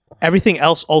everything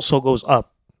else also goes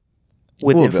up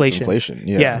with Well, that's inflation. inflation.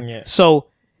 Yeah. Yeah. So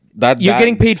That you're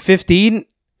getting paid 15.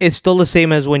 It's still the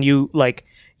same as when you like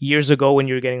years ago when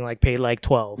you were getting like paid like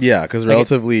 12. Yeah, because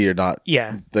relatively you're not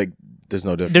Yeah. like there's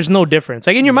no difference. There's no difference.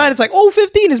 Like in your mind, it's like,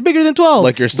 15 is bigger than 12.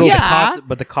 Like you're still Yeah.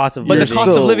 But the cost of but the you're cost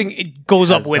of still- living it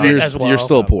goes up has with gone it you're, as well. you're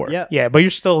still poor. Yeah. Yeah, but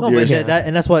you're still. No, but You're-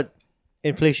 that's what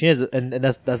inflation is, and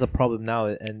that's a problem now,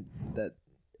 and that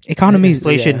Economy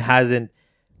inflation hasn't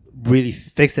really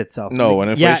fixed itself. No, when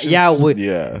inflation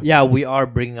yeah, we are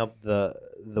bringing up the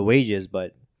wages,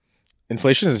 but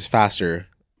inflation is faster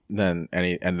than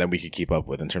any and then we could keep up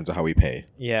with in terms of how we pay.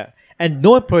 yeah, and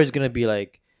no employer is gonna be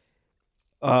like,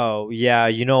 oh yeah,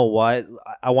 you know what,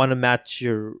 I want to match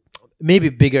your maybe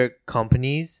bigger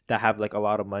companies that have like a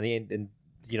lot of money and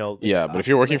you know Yeah, but if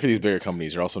you're working for these bigger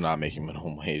companies, you're also not making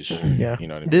minimum wage. Yeah. You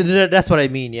know what I mean? that's what I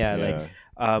mean. Yeah, Yeah.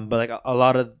 like but like a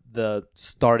lot of the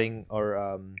starting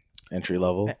or Entry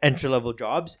level. entry level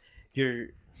jobs,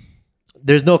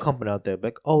 there's no company out there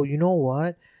like, oh, you know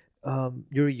what,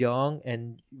 you're young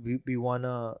and we want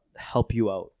to help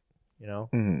you out, you know.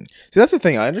 Mhm. See, that's the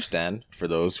thing. I understand for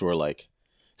those who are like,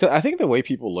 cause I think the way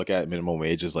people look at minimum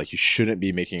wage is like you shouldn't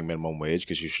be making minimum wage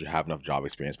because you should have enough job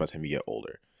experience by the time you get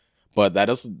older. But that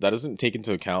doesn't take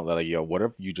into account that like, yo, what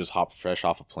if you just hop fresh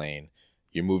off a plane,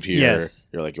 you moved here, Yes.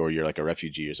 you're like a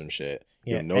refugee or some shit.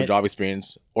 You Yeah, have no and- job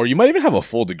experience, or you might even have a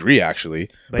full degree actually,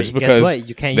 But just guess because what?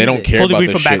 You can't they use don't it. care Full about degree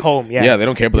the from shit. back home. Yeah. they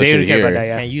don't care about the They shit don't care here. about that.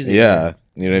 Yeah. Can't use it. Yeah,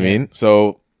 you know what I Yeah. mean.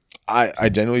 So I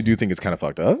genuinely do think it's kind of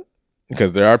fucked up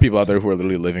because there are people out there who are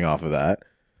literally living off of that,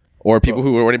 or people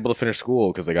who weren't able to finish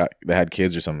school because they had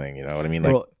kids or something. You know what I mean?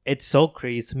 Like, Bro, it's so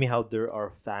crazy to me how there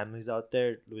are families out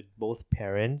there with both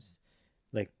parents,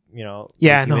 like, you know.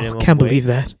 Yeah, making no, minimum can't wage. believe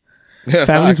that. yeah,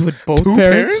 Families facts. with both Two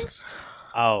parents?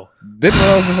 Oh. Didn't know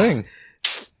that was the thing.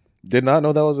 Did not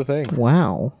know that was a thing.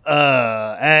 Wow.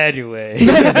 Anyway.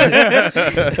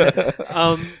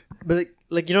 But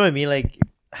like you know what I mean? Like,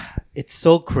 it's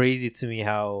so crazy to me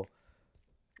how,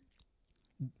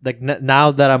 like, now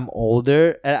that I'm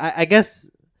older, and I guess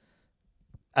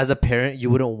as a parent, you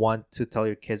wouldn't want to tell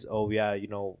your kids, oh yeah, you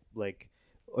know, like,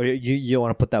 or you don't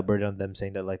want to put that burden on them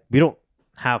saying that like we don't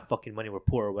have fucking money, we're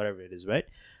poor or whatever it is, right?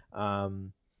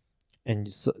 And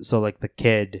so like the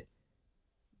kid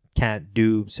can't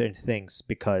do certain things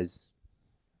because,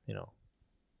 you know,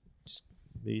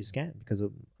 they just can't because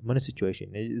of money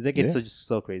situation. It's just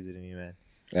so crazy to me, man.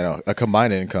 You know, a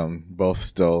combined income, both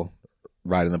still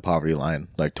riding the poverty line,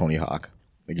 like Tony Hawk.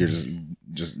 Like you're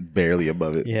just barely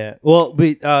above it. Yeah. Well,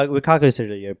 we calculated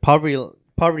earlier.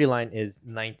 Poverty line is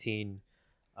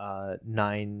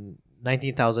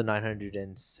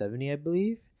 19,970, I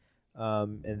believe.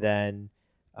 And then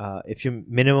if your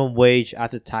minimum wage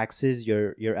after taxes,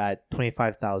 you're at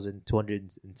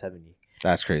 25,270.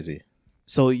 That's crazy.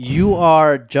 So you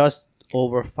are just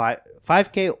over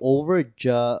 5K over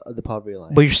the poverty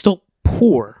line. But you're still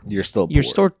poor. You're still poor. You're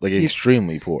still- like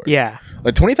extremely poor. Yeah.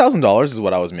 Like $20,000 is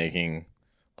what I was making,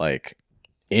 like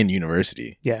in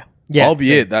university. Yeah. yeah,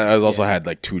 Albeit that I was also had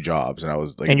like 2 jobs and I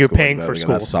was like, And in you're school, paying like, for and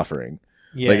school. That's suffering.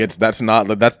 yeah, Like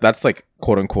that's like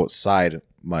quote unquote side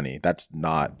money. That's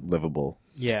not livable.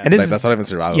 yeah, And this Like, is- that's not even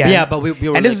survivable. Yeah. yeah. But we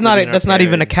were And this like, is not living in that's our not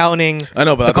even parents'. accounting I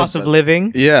know, but the cost of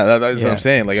living. Yeah, that's what Yeah. I'm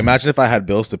saying. Like, imagine if I had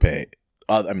bills to pay.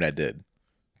 I mean, I did,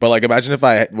 but like, imagine if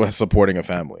I was supporting a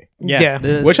family,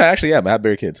 Yeah. which I actually am. I have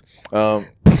bare kids. I'm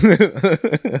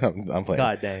playing.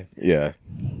 God damn. Yeah.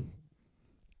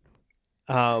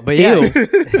 But yeah,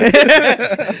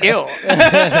 Ew.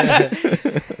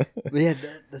 but yeah,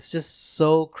 that's just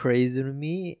so crazy to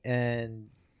me. And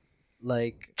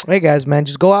like, Hey guys, man,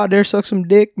 just go out there, suck some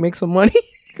dick, make some money.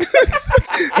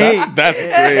 That's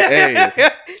great. Hey,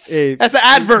 hey, That's the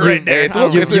advert right there. Hey,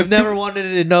 look, you've never wanted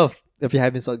it enough if you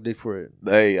haven't sucked dick for it.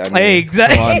 hey, I mean, Hey,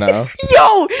 exactly. Come on now.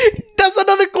 Yo, that's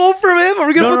another quote from him. Are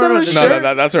we gonna No, put that no, on no, the No,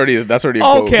 shirt? that's already a Okay, quote. I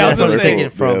was That's gonna already say- a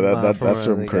Taken quote. from, Yeah, that's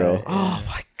from from another Krill. guy. Oh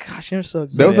my god. Gosh, you're so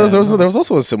There excited. was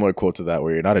also a similar quote to that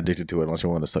where you're not addicted to it unless you're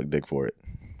willing to suck dick for it.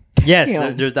 Yes,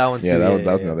 Damn. there's that one too. Yeah, that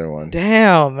was another one.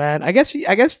 Damn, man. I guess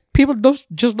people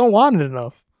just don't want it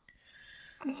enough.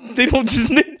 They don't just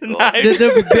need the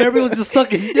knife. Barry was just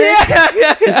sucking dick.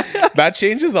 yeah. That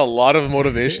changes a lot of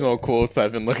motivational quotes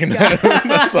I've been looking at.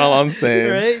 That's all I'm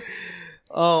saying. Right?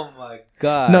 Oh my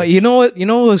god. No, you know what? You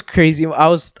know what was crazy? I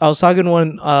was talking to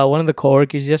one of the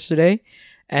coworkers yesterday,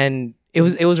 and it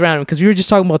was random because we were just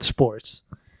talking about sports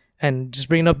and just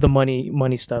bringing up the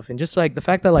money stuff, and just like the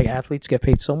fact that like athletes get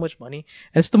paid so much money,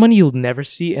 and it's the money you'll never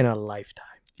see in a lifetime.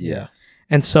 Yeah.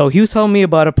 And so he was telling me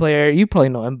about a player you probably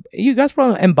know him. You guys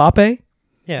probably know Mbappe.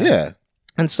 Yeah.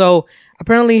 And so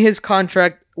apparently his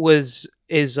contract is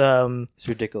it's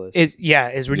ridiculous. is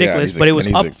ridiculous, he's but a- it was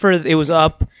and he's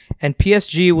up, and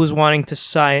PSG was wanting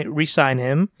to re-sign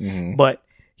him, Mhm. but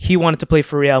he wanted to play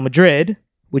for Real Madrid,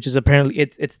 which is apparently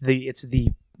it's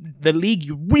the league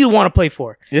you really want to play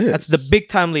for. It is. That's the big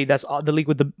time league. That's the league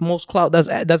with the most clout. That's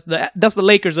the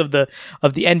Lakers of the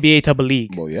NBA type of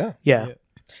league. Well, yeah. Yeah.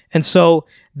 And so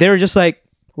they were just like,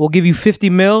 we'll give you 50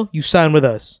 mil, you sign with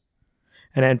us.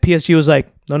 And then PSG was like,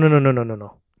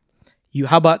 no.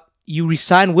 How about you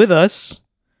resign with us?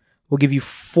 We'll give you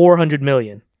 400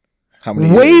 million. How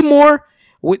many Way years? more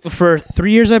for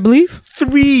 3 years, I believe.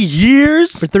 3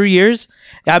 years? For 3 years.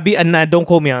 Don't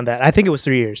quote me on that. I think it was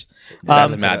 3 years.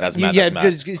 That's mad. That's mad. Yeah,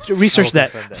 That's just research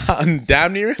that.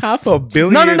 Damn near $500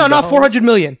 million. No, not 400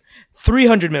 million.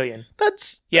 300 million.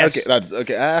 That's Yes. Okay, that's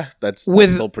okay. That's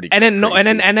With still pretty. and then crazy.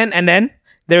 and then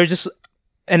they were just,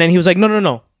 and then he was like,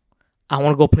 no, I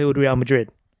want to go play with Real Madrid.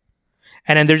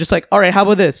 And then they're just like, all right, how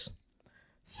about this?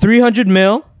 300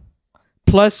 mil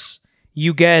plus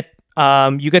you get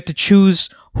to choose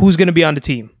who's going to be on the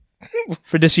team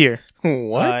for this year.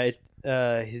 What?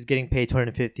 He's getting paid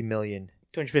 250 million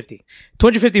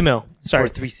 250 mil. Sorry.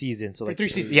 for 3 seasons. So For like 3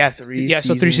 seasons. Yeah, so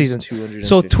 3 seasons. 250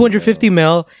 So 250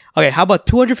 mil. Okay, how about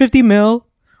 250 mil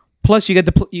plus you get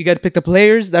to pick the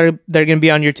players that are going to be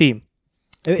on your team.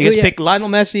 You get to pick Lionel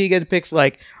Messi. You get to pick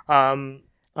like It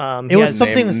was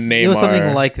something. It was something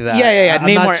Neymar. like that. yeah.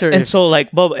 I'm not Neymar. sure And if- so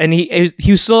like Bob, and he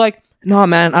was still like, no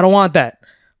man, I don't want that.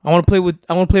 I want to play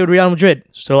with Real Madrid.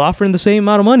 Still offering the same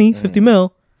amount of money, 50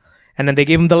 mil, and then they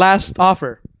gave him the last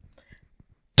offer,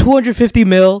 250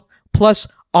 mil plus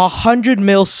 100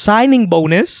 mil signing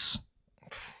bonus.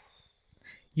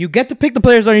 You get to pick the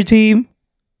players on your team.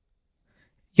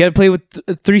 You got to play with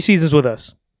 3 seasons with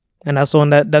us, and that's the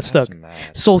one that stuck.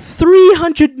 mad. So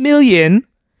 300 million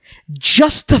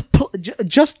just to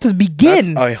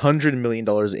begin, That's $100 million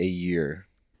a year.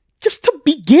 just to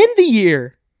begin the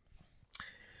year.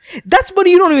 That's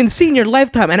money you don't even see in your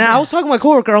lifetime. And I was talking to my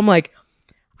coworker. I'm like,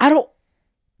 I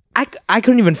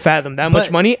couldn't even fathom that much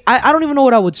But- money. I don't even know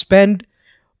what I would spend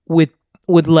with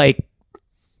like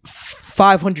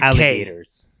 500K.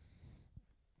 alligators.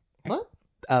 What?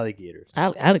 Alligators.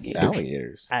 Alligators.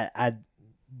 Alligators. I'd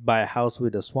buy a house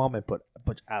with a swamp and put a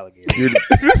bunch of alligators. Dude,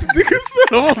 this nigga said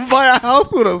I'm gonna buy a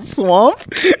house with a swamp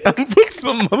and put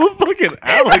some motherfucking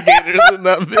alligators in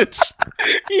that bitch.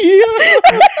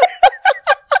 Yeah.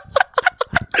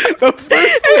 The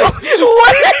first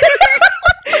What?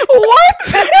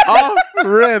 off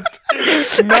rip.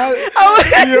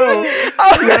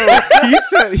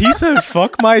 He said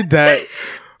fuck my debt.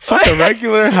 Fuck a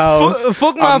regular house.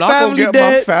 Fuck my I'm not family gonna get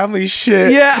debt. my family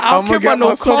shit. Yeah, I don't I'm care gonna about no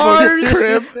get myself a cars.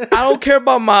 crib. I don't care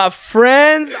about my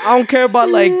friends. I don't care about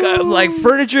like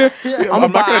furniture.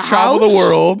 I'm not gonna travel the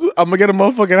world. I'm gonna get a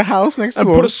motherfucking house next to and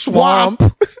put a swamp.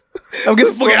 I'm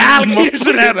getting fucking alligators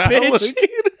in that bitch.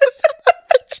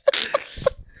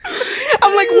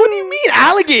 I'm like, what do you mean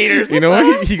alligators? You know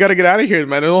what? He got to get out of here,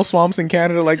 man. There's no swamps in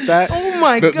Canada like that. Oh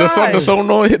my The god! sun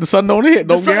don't hit. The sun don't hit.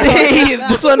 Don't get hot. Hey,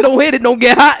 the sun don't hit it, don't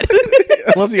get hot.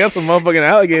 Unless you got some motherfucking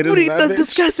alligators. What do in you, that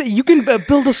this bitch. guy said you can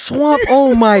build a swamp.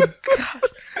 Oh my god!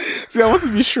 See, I want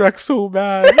to be Shrek so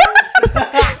bad.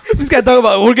 This guy talking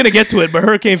about we're gonna get to it, but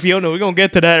Hurricane Fiona, we're gonna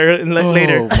get to that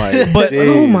later. my But days.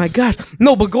 oh my god,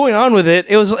 no! But going on with it,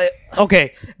 it was like,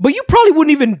 okay, but you probably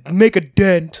wouldn't even make a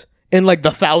dent in like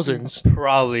the thousands.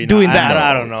 Probably not. Doing that.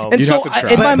 I don't know. And You'd so have to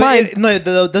try. in my mind,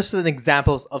 this is an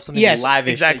example of something Yes,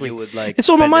 lavish exactly. that you would like. and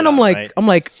so in my spend mind, it I'm on,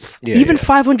 like, right? Yeah, even yeah.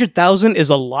 500,000 is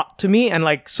a lot to me, and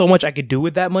like so much I could do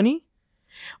with that money.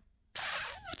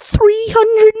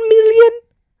 300 million.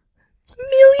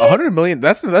 100 million.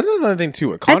 That's another thing too.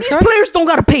 With And these contracts. players don't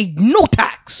gotta pay no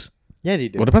tax. Yeah, they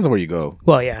do. Well, it depends on where you go.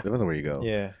 Well, yeah, Depends on where you go.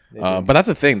 Yeah, they do. But that's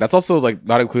the thing. That's also like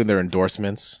not including their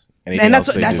endorsements. Anything and else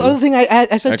that's they the do. other thing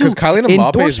I said too. Because Kylian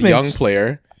Mbappe is a young Endorsements.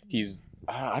 player. He's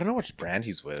I don't know which brand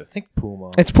he's with. I think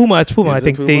Puma. It's Puma. It's Puma. Is I it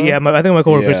think Puma? I think my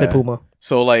coworker Yeah. said Puma.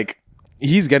 So like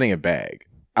he's getting a bag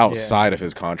outside of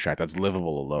his contract that's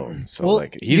livable alone. So Well,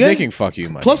 like he's you guys- making fuck you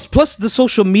money. Plus the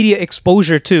social media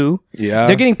exposure too. yeah,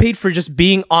 They're getting paid for just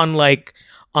being on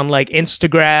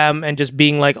Instagram and just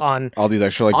being like on all these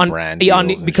extra like on, brand on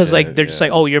deals and because like shit, they're just yeah.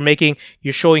 like, oh,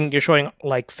 you're showing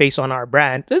like face on our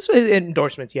brand. This is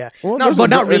endorsements, yeah. Well, But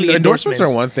not really endorsements endorsements.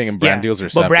 are one thing and brand Yeah. deals are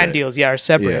separate. But brand deals, yeah, are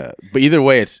separate. Yeah, but either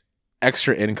way, it's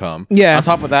extra income. Yeah. On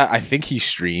top of that, I think he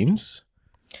streams.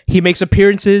 He makes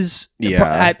appearances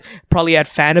Yeah. probably at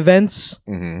fan events,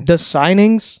 Hmm. does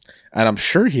signings. And I'm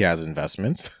sure he has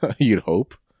investments. You'd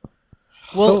hope.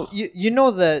 Well, you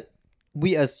know that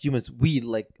we as humans, we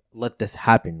like let this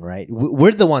happen, right?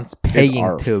 We're the ones It's paying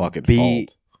our to fucking be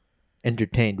fault.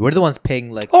 entertained. We're the ones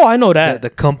paying like Oh, I know that. the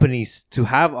companies to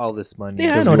have all this money. Yeah,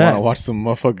 I Because know we that. want to watch some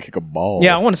motherfucker kick a ball.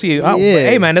 Yeah, I want to see. Yeah.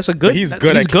 Hey, man, that's a good. But he's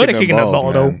good at kicking that balls,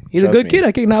 ball, though. man. He's a Trust good me. kid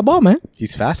at kicking that ball, man.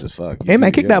 He's fast as fuck. Hey,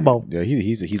 man, kick that ball. Yeah,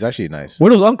 he's actually nice.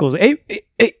 Where those uncles? Hey,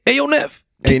 yo, Neff.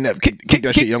 Hey, Neff, kick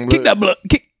that shit, young Kick blood. that blood.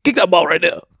 Kick that ball right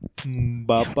there.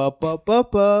 Ba, ba, ba, ba,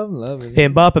 ba, love it. Hey,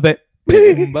 Mbappe, babe.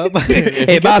 Ba, ba.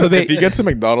 Hey, Mbappe, If he babe. gets a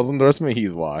McDonald's endorsement,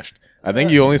 he's washed. I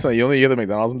think you only get the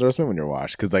McDonald's endorsement when you're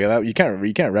washed, because like that you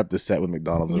can't rep the set with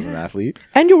McDonald's as an athlete.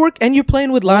 And you're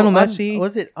playing with Lionel Messi.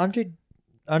 Was it Andre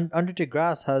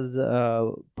DeGrasse has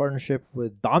a partnership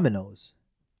with Domino's?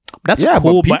 That's Yeah,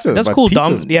 cool. but pizza- That's but cool.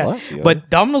 pizza's Yeah, blessed, yo. but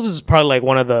Domino's is probably like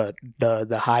one of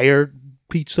the higher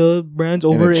pizza brands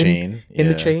over in in the chain. in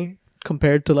the Yeah. chain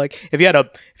compared to like if you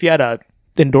had a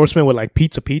endorsement with like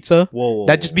pizza, Whoa,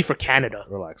 that'd just be for Canada.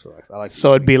 relax. I like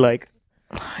So it'd be like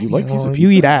You like know, pizza? you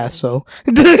eat ass, so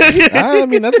I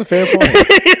mean, that's a fair point.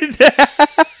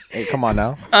 Hey, come on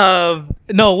now.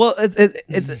 no, well,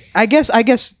 I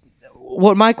guess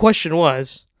what my question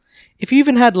was, if you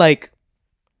even had like,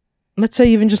 let's say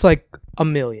even just like $1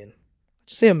 million,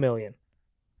 let's say $1 million,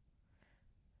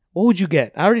 what would you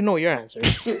get? I already know your answer.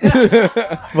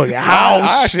 Fucking I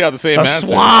house, actually have the same a answer.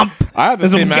 swamp. I have the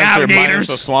There's same some answer minus alligators.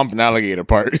 the swamp and alligator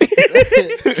part.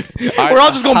 We're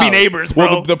all just gonna be neighbors, bro.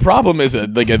 Well, the problem is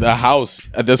that like the house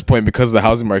at this point, because the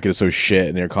housing market is so shit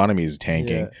and the economy is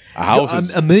tanking, a house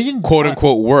is $1 million, quote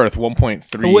unquote worth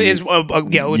 1.3. It is,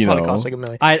 yeah, it would you probably know. cost like $1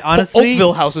 million. I honestly,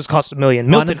 Oakville houses cost $1 million.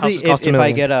 Milton honestly, houses cost if $1 I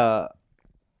million. get a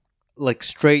like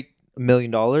straight $1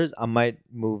 million, I might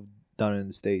move down in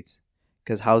the States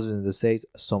because houses in the States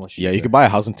are so much. Yeah, you cheaper. could buy a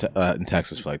house in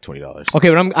Texas for like $20. Okay,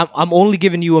 but I'm only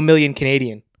giving you $1 million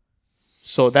Canadian,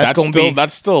 so that's gonna still, be.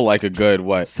 that's still like a good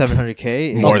what?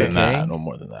 $700K, More $800K. than that. No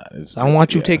more than that. It's I don't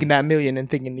want you yeah. taking that $1 million and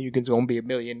thinking that it's gonna be $1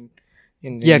 million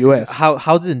in the Yeah, U.S.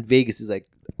 houses in Vegas is like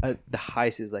the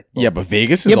highest is like Yeah, but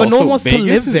Vegas is Yeah, but no also one wants to Vegas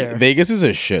live is, there. Vegas is a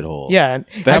shithole. Yeah, and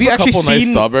They have you a actually couple nice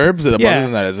seen suburbs, but Yeah. other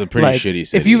than that, it's a pretty like, shitty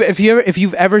city. if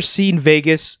you've ever seen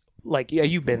Vegas, like yeah,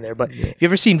 you've been there, but if you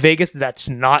ever seen Vegas, that's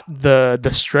not the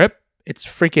strip. It's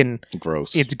freaking.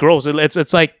 Gross. It's gross.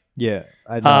 It's like yeah,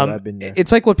 I know I've been there.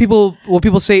 it's like what people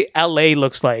say L.A.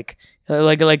 looks like.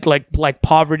 Like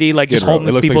poverty, like just Skid Row. It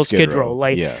homeless looks like people, Skid Skid Row. Row,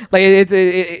 like Yeah. like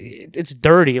it's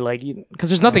dirty, like because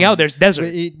there's nothing out there. It's But desert.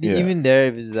 Yeah. even there,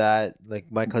 if it's that like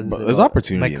my cousins, But live there's out-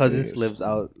 opportunity My in cousins Vegas.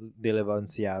 They live out in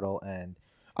Seattle, and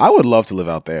I would love to live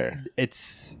out there.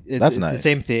 it's That's it's nice. the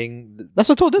same thing. That's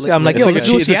what I told this guy. I'm like, It's yo, like let's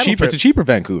do a Seattle it's trip. a cheaper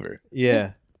Vancouver.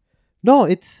 Yeah. No,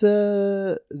 it's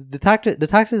the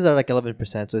taxes are like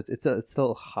 11%, so it's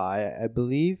still high, I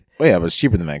believe. Oh yeah, but it's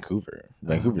cheaper than Vancouver.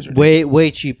 Vancouver's ridiculous.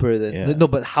 Way cheaper than Yeah. no,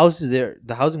 but houses there,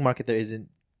 the housing market there isn't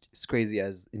as crazy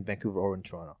as in Vancouver or in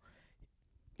Toronto.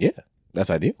 That's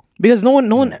ideal. Because no one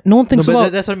thinks no, but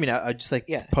about that's what I mean. I just like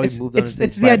yeah. probably It's, move down it's, to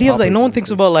it's buy the a idea of like no property one or thinks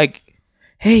something. about like,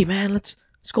 hey man, let's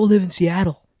go live in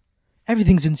Seattle.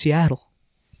 Everything's in Seattle.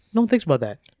 No one thinks about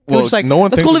that. People Well, just like, no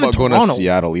one let's thinks go live in about going to Toronto.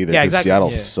 Seattle either. Yeah, Because exactly. Seattle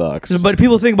Yeah. sucks. But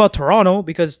people think about Toronto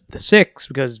because the Six,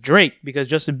 because Drake, because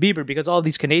Justin Bieber, because all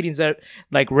these Canadians that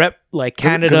like rep like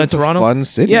Canada and it's Toronto. a fun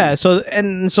city. Yeah,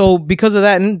 so because of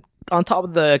that, and on top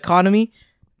of the economy,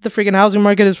 the freaking housing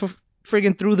market is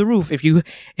freaking through the roof. If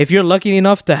you're lucky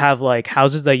enough to have like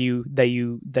houses that you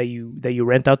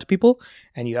rent out to people,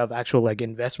 and you have actual like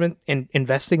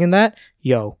investing in that,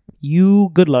 yo, you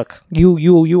good luck.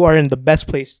 You are in the best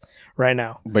place right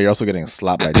now. But you're also getting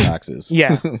slapped by taxes.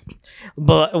 Yeah,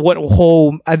 but what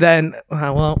whole then?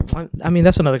 Well, I mean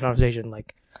that's another conversation.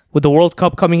 Like with the World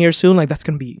Cup coming here soon, like that's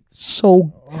gonna be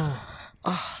so.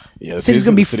 Yeah, the city's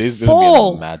gonna be gonna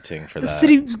full. be a mad thing for The that.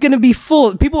 city's gonna be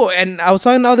full. People and I was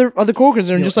talking to other coworkers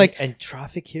and Yo, just like and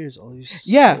traffic here is always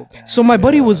yeah. So, bad. So my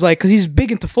buddy was like, because he's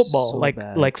big into football, So like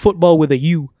bad. like football with a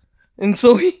U, and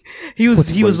so he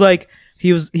was like.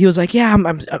 He was like, yeah,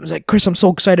 I was like, Chris, I'm so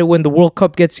excited when the World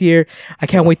Cup gets here. I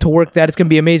can't wait to work that. It's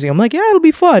gonna be amazing. I'm like, yeah, it'll be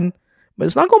fun, but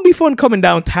it's not gonna be fun coming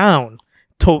downtown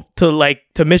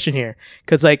to Mission here,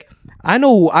 because like I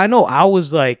know I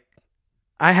was like,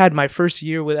 I had my first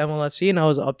year with MLSC and I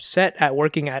was upset at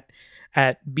working at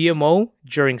BMO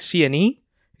during CNE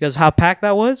because of how packed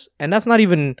that was, and that's not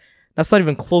even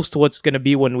close to what's gonna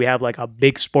be when we have like a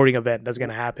big sporting event that's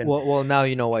gonna happen. Well, now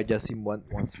you know why Jesse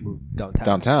wants to move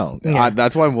downtown. Yeah.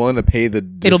 That's why I'm willing to pay the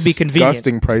It'll be convenient.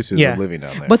 disgusting prices Yeah. of living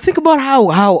down there. But think about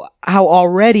how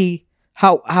already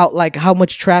how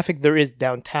much traffic there is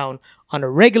downtown on a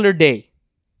regular day.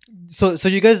 So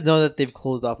you guys know that they've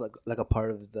closed off like a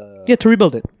part of the Yeah, to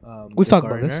rebuild it. We've the talked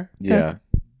about this. Gardner. yeah.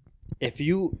 If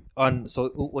you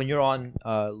when you're on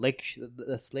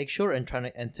Lakeshore and trying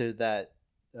to enter that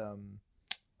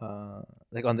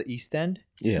like on the east end,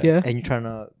 Yeah. and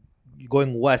you're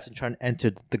going west and trying to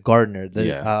enter the Gardner.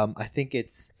 I think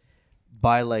it's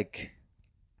by like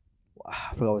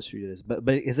I forgot what street it is, but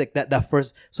it's like that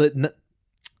first. So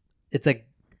it's like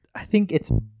I think it's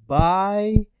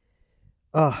by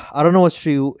I don't know what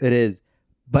street it is,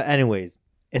 but anyways,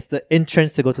 it's the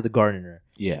entrance to go to the Gardner.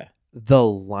 Yeah. The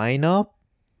lineup,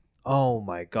 oh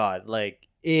my god, like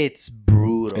it's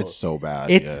brutal. It's so bad.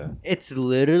 It's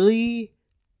literally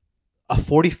a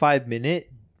 45-minute.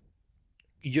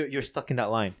 You're stuck in that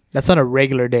line That's on a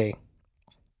regular day.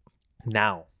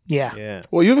 now. Yeah. Yeah.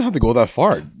 Well, you don't even have to go that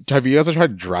far. Have you guys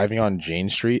tried driving on Jane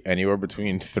Street anywhere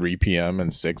between 3 p.m.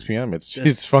 and 6 p.m.? It's fucking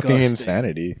Disgusting.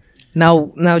 insanity.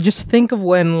 Now just think of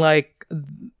when like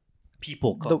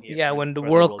People come here when the for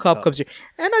World Cup comes here,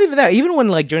 and not even that. Even when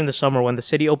like during the summer when the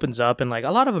city opens up and like a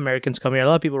lot of Americans come here, a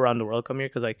lot of people around the world come here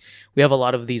because like we have a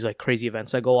lot of these like crazy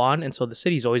events that go on, and so the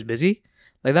city's always busy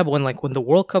like that. But when the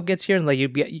World Cup gets here and like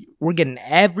we're getting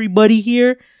everybody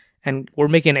here, and we're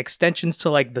making extensions to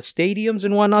like the stadiums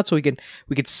and whatnot, so we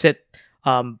could sit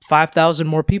 5,000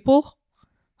 more people.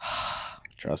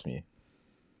 Trust me.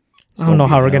 I don't know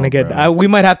how we're gonna get. bro. We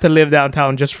might have to live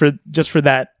downtown just for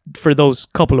that for those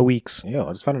couple of weeks. Yeah, I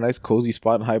just found a nice cozy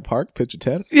spot in Hyde Park. Pitch a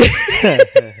tent.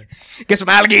 Get some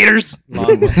alligators.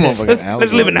 Let's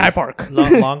live in Hyde Park.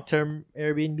 long-term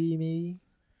Airbnb maybe.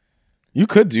 You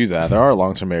could do that. There are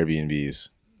long-term Airbnbs.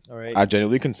 All right. I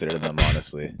genuinely consider them,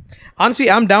 honestly. Honestly,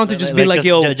 I'm down to just be like,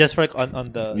 yo. just for like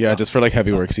on the Yeah, just for like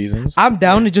heavy work seasons. I'm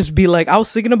down to just be like, I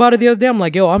was thinking about it the other day. I'm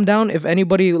like, yo, I'm down if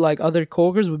anybody like other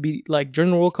coworkers would be like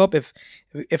during the World Cup, if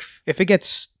it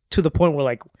gets to the point where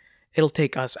like it'll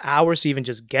take us hours to even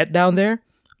just get down there.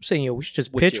 I'm saying, yo, we should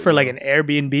just pitch for like an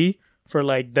Airbnb for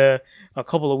like a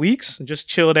couple of weeks and just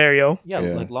chill there, yo. yeah,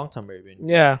 Yeah. like long-term Airbnb.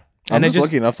 Yeah. I'm And just, it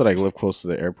lucky enough that I live close to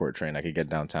the airport train. I could get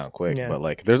downtown quick. Yeah. But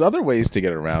like, there's other ways to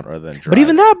get around other than drive. But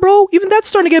even that, bro, even that's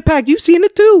starting to get packed. You've seen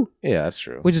it too, Yeah, that's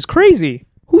true. which is crazy.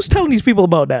 Who's telling these people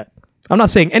about that? I'm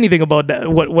not saying anything about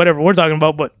that, whatever we're talking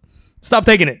about, but stop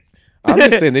taking it. I'm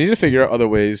just saying they need to figure out other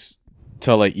ways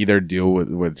to like either deal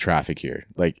with traffic here.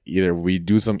 Like either we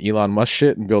do some Elon Musk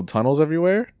shit and build tunnels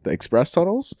everywhere, the express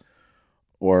tunnels,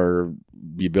 or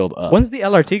we build up. When's the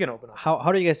LRT gonna open up?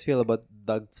 How do you guys feel about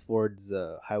Doug's Ford's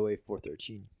Highway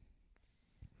 413?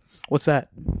 What's that?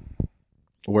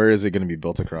 Where is it going to be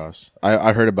built across?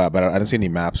 I heard about it, but I didn't see any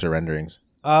maps or renderings.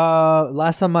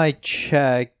 Last time I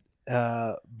checked,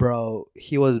 bro,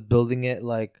 he was building it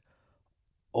like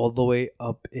all the way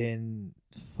up in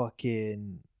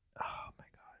fucking. Oh my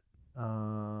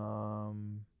god.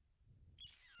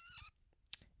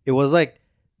 It was like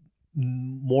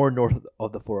more north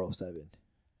of the 407.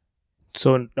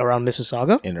 So around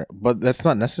Mississauga, But that's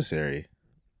not necessary.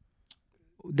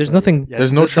 there's nothing. Yeah,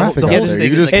 There's no traffic out whole there. thing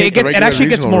You is just like- take the It regular actually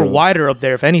gets regional more roads. wider up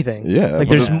there, if anything. Yeah, Like,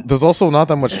 but there's- there's also not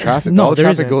that much traffic. No, All the there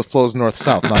traffic isn't. flows north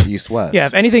south, not east west. Yeah,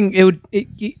 if anything, it would.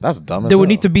 That's dumb. There would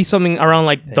need to be something around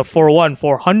like the 401,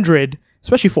 400,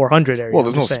 especially 400 area. Well,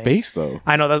 there's I'm no just saying. space though.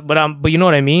 I know that, but you know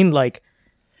what I mean. Like,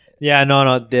 Yeah, no.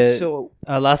 so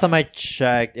Last time I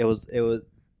checked, it was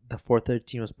the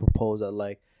 413 was proposed at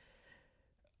like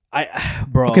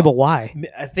bro. okay, but why?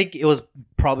 I think it was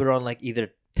probably around like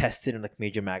either tested in like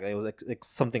Major Mag. It was like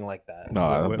something like that.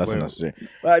 No, that's unnecessary.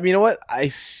 But I mean, you know what? I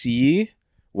see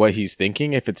what he's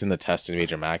thinking if it's in the test in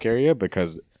Major Mac area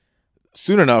because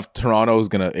soon enough Toronto is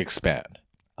gonna expand.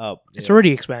 It's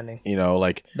already expanding You know,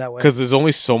 like that way. because there's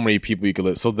only so many people you could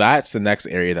live. So that's the next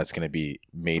area that's gonna be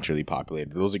majorly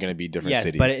populated. Those are gonna be different yes,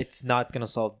 cities. but it's not gonna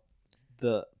solve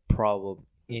the problem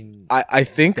in I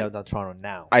think downtown Toronto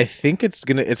now. I think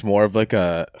it's more of like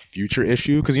a future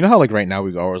issue because you know how like right now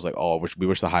we always like we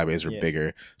wish the highways were Yeah.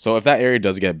 bigger. So if that area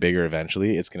does get bigger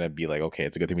eventually, it's gonna be like okay,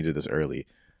 it's a good thing we did this early.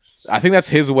 I think that's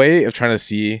his way of trying to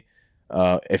see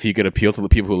if he could appeal to the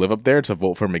people who live up there to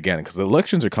vote for him again because the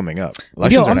elections are coming up.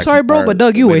 Elections are I'm next sorry, bro, are but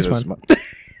Doug, you later waste this man. month.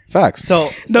 Facts. So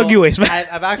Doug, you waste, man.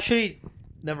 I've actually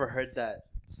never heard that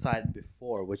side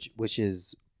before, which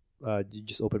is you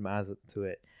just opened my eyes to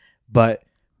it. But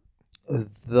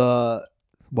I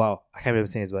can't remember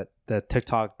saying this, but the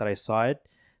TikTok that I saw it.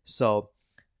 So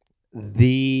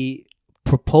the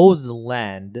proposed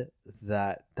land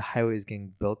that the highway is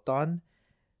getting built on,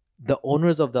 the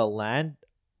owners of the land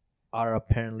are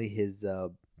apparently his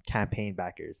campaign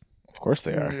backers. Of course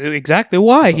they are. Exactly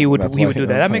why he would That's he why would do that.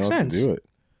 that's That why makes he wants to sense. do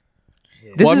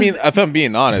it. This Well, I is- mean, if I'm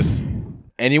being honest,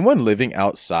 anyone living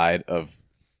outside of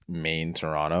main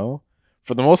Toronto,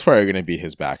 for the most part, are going to be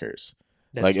his backers.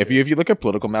 That's if true. you look at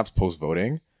political maps post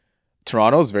voting,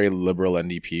 Toronto is very liberal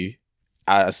NDP.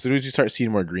 As soon as you start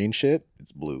seeing more green shit,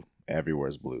 it's blue. Everywhere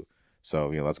is blue.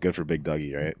 So that's good for Big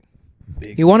Dougie, right?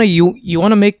 You want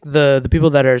to make the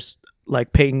people that are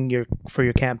like paying for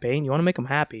your campaign. You want to make them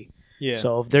happy. Yeah.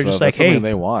 So if they're So just if like, that's something hey,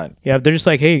 they want. yeah, if they're just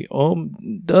like, hey,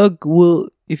 Doug,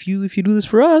 if you do this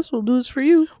for us, we'll do this for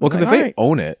you. Well, because Like, if they alright.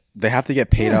 own it, they have to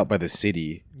get paid Yeah. out by the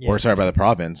city Yeah. by the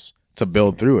province to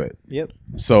build through it. Yep.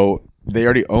 So they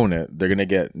already own it. They're gonna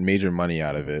get major money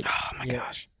out of it, Oh my Yeah.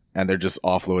 gosh, and they're just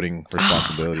offloading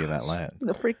responsibility in that land.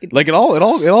 the freaking Like it all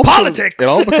politics. It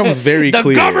all becomes very the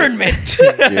clear. government.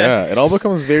 Yeah, it all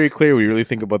becomes very clear when you really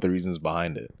think about the reasons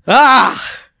behind it.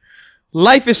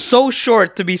 Life is so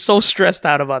short to be so stressed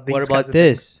out about these. What kinds about of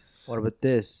this? What about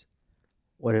this?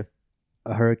 What if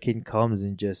a hurricane comes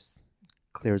and just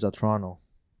clears out Toronto?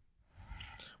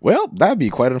 Well, that'd be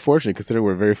quite unfortunate considering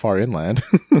we're very far inland.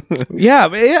 things. Yeah,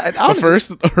 but yeah. The Honestly,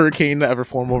 first hurricane to ever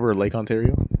form over Lake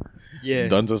Ontario Yeah.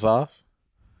 duns us off.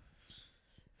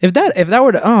 if that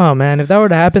were to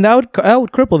happen, that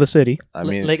would cripple the city. I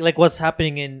mean, like what's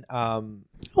happening in I wouldn't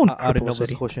out in cripple the Nova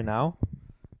city. Scotia now,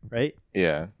 right?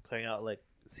 yeah. Clearing out like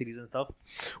cities and stuff.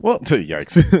 Well,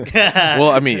 yikes.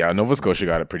 Well, I mean, yeah, Nova Scotia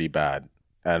got it pretty bad,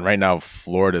 and right now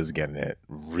Florida's getting it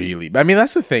really bad. I mean,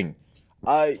 that's the thing.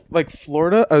 I like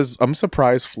Florida. I'm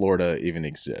surprised Florida even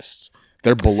exists.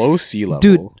 They're below sea level.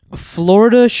 Dude,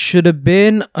 Florida should have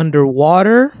been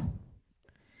underwater.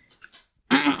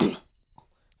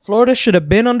 Florida should have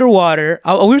been underwater.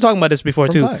 We were talking about this before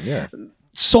too. Sometime, yeah.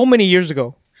 So many years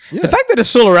ago. Yeah. The fact that it's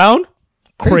still around,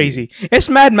 crazy. It's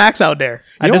Mad Max out there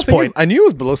You at know this the thing point. is, I knew it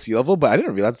was below sea level, but I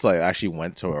didn't realize until I actually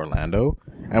went to Orlando.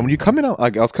 And when you come in,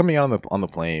 like I was coming out on the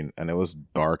plane, and it was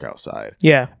dark outside,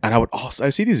 Yeah. and I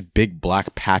see these big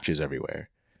black patches everywhere,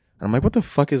 and I'm like, what the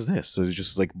fuck is this? So it's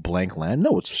just like blank land?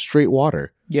 No, it's straight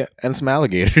water. Yeah. And some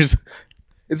alligators.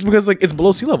 It's because like it's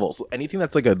below sea level, so anything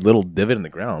that's like a little divot in the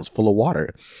ground is full of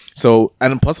water. So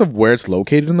and plus of where it's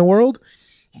located in the world,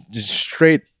 just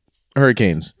straight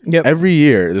hurricanes. Yep. Every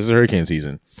year, this is hurricane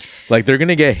season. Like they're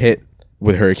gonna get hit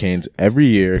with hurricanes every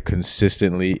year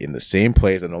consistently in the same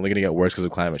place, and only gonna get worse because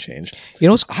of climate change. You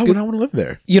know what's I would not want to live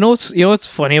there. you know what's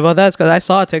funny about that is because I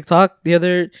saw a TikTok the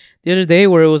other day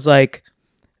where it was like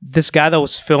this guy that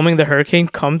was filming the hurricane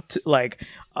coming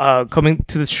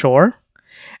to the shore,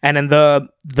 and then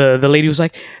the lady was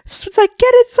like, it's like,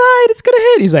 get inside, it's gonna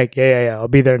hit. He's like, yeah, I'll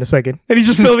be there in a second, and he's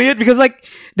just filming it because like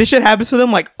this shit happens to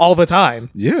them like all the time.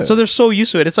 Yeah. So they're so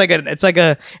used to it. It's like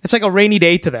a rainy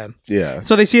day to them. Yeah.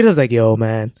 So they see it as like, yo,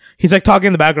 man. He's like talking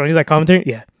in the background. He's like commentating.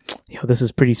 Yeah, yo, this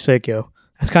is pretty sick, yo.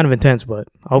 That's kind of intense, but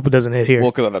I hope it doesn't hit here.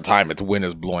 Well, because at the time, its wind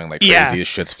is blowing like crazy. Yeah. His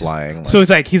shit's flying. Like, So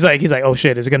he's like, oh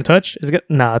shit, is it gonna touch? Is it gonna?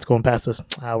 Nah, it's going past us.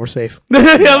 We're safe.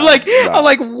 I'm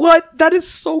like, what? That is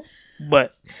so.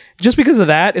 But just because of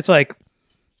that, it's like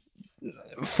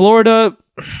Florida.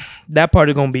 That part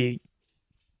is gonna be.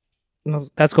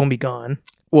 That's gonna be gone.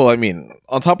 well, I mean,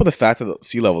 on top of the fact that the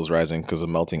sea level is rising because of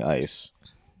melting ice,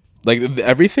 like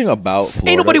everything about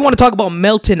Florida. Ain't nobody want to talk about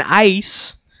melting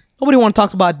ice. Nobody want to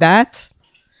talk about that.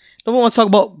 Nobody want to talk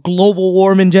about global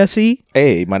warming, Jesse.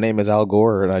 Hey, my name is Al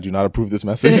Gore, and I do not approve this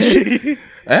message. Hey,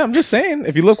 I'm just saying,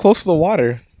 if you live close to the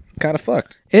water, kind of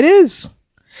fucked. It is.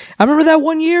 I remember that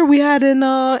one year we had in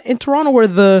Toronto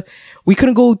where we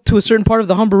couldn't go to a certain part of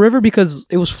the Humber River because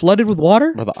it was flooded with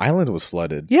water. But the island was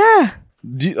flooded. Yeah.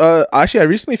 Actually, I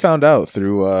recently found out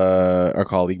through our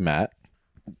colleague Matt.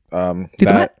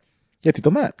 Tito Matt? Yeah, Tito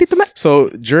Matt. Tito Matt. So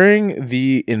during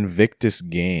the Invictus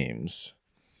Games,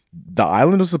 the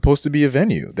island was supposed to be a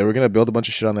venue. They were going to build a bunch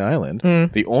of shit on the island.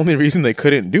 The only reason they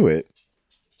couldn't do it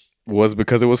was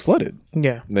because it was flooded.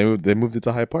 Yeah. They moved it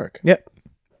to Hyde Park. Yep.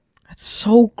 That's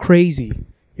so crazy.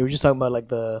 You were just talking about like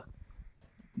the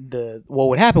what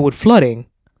would happen with flooding,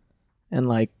 and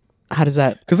like how does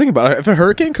that? Because think about it, if a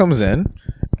hurricane comes in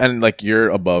and like you're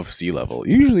above sea level,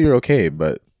 usually you're okay.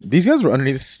 But these guys were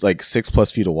underneath like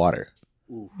 6+ feet of water.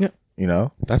 Yeah. You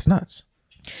know, that's nuts.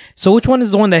 So which one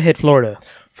is the one that hit Florida?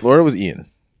 Florida was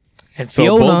Ian. And So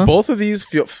Fiona. both of these,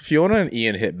 Fiona and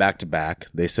Ian hit back to back.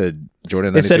 They said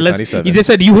Jordan They said, 96, let's, 97. you just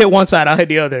said you hit one side, I'll hit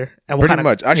the other. And we'll Pretty kinda-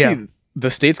 much. Actually, yeah. the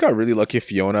states got really lucky.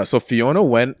 Fiona. So Fiona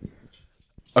went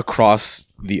across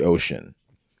the ocean.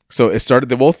 So it started.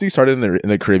 Both of these started in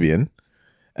the Caribbean,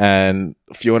 and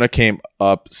Fiona came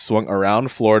up, swung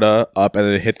around Florida, up, and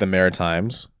then it hit the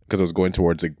Maritimes because it was going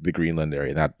towards the Greenland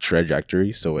area, that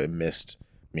trajectory. So it missed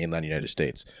mainland United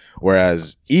States.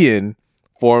 Whereas Ian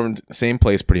formed same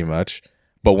place pretty much,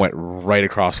 but went right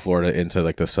across Florida into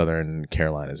like the southern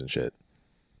Carolinas and shit.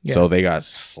 Yeah. So they got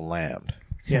slammed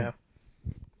Yeah.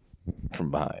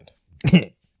 from behind.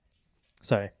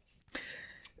 Sorry,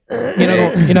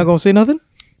 You're not gonna say nothing?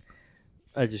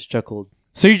 I just chuckled.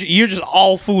 So you're just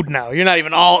all food now. You're not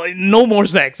even no more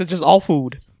sex. It's just all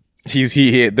food.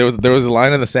 There was a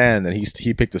line in the sand and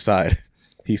he picked a side.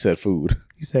 He said food.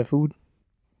 You said food.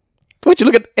 Why'd you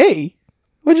look at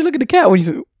Why'd you look at the cat when you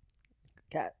said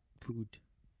Cat food.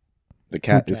 The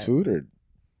cat Food is cat. food, or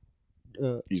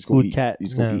Uh, you just gonna food eat? cat. You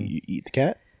just gonna No. eat the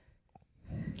cat?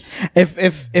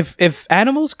 if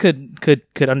animals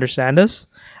could understand us,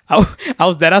 I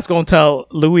was deadass gonna tell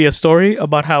Louis a story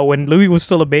about how when Louis was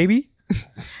still a baby,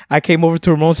 I came over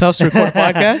to Ramon's house to record a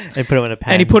podcast. And put him in a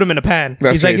pan. And he put him in a pan.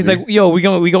 That's He's crazy. like, yo, we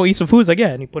gonna eat some food. He's like, yeah.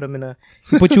 And he put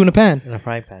you in a pan. in a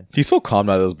frying pan. He's so calm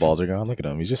now that his balls are gone. Look at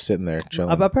him. He's just sitting there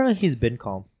chilling. Apparently, he's been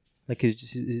calm. Like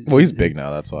he's Well, he's big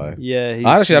now. That's why. Yeah.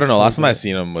 Actually, I don't know. Last time I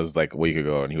seen him was like a week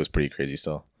ago, and he was pretty crazy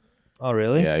still. Oh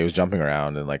really? Yeah, he was jumping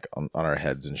around and like on our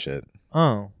heads and shit.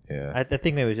 Oh. Yeah, I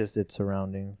think maybe it's just its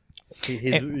surroundings.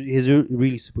 He's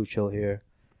really super chill here.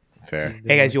 fair.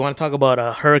 Hey guys, you want to talk about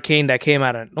a hurricane that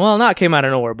not came out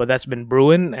of nowhere, but that's been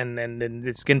brewing, and then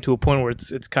it's getting to a point where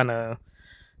it's kind of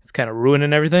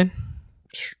ruining everything,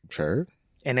 Sure.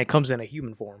 and it comes in a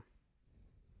human form.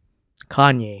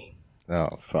 Kanye, Oh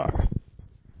fuck.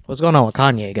 what's going on with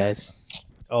Kanye, guys?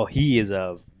 Oh, he is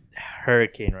a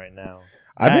hurricane right now.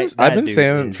 I've That been dude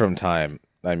saying is- from time.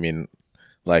 I mean,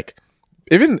 like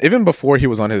even before he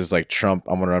was on his like Trump,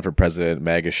 I'm gonna run for president,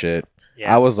 MAGA shit.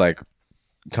 Yeah. I was like,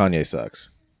 Kanye sucks.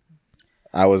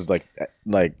 I was like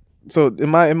so in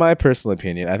my personal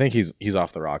opinion, I think he's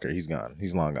off the rocker. He's gone.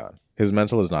 He's long gone. His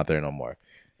mental is not there no more.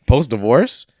 Post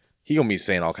divorce, he gonna be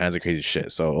saying all kinds of crazy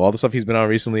shit. So all the stuff he's been on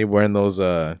recently, wearing those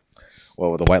the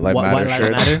White Lives Matter White Lives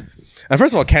shirts. Matter? And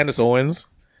first of all, Candace Owens,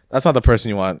 that's not the person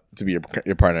you want to be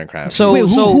your partner in crime. So- Wait,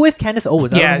 who is Candace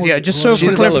Owens? I don't Yeah, know who- yeah, just who- so she's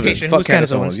for irrelevant. clarification, Fuck who's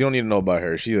Candace Candace Owens. Owens? You don't need to know about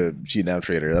her. She a damn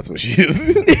traitor. That's what she is.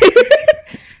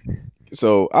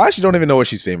 So I actually don't even know what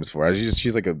she's famous for.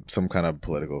 She's like some kind of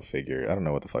political figure. I don't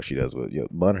know what the fuck she does, but yeah,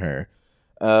 bun her.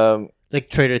 like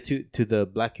traitor to the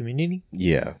black community.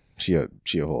 Yeah, she a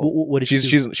whole. What did she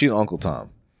do? she's Uncle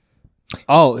Tom.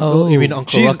 Oh, you mean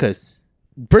Uncle She's- Ruckus?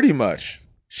 Pretty much.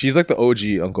 She's like the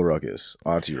OG Uncle Ruckus,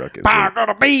 Auntie Ruckus.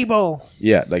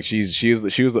 Yeah, like she was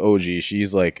the OG.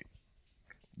 She's like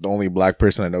the only black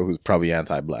person I know who's probably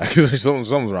anti-black.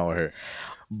 Something's wrong with her.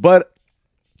 But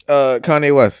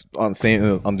Kanye West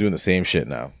I'm doing the same shit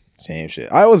now. Same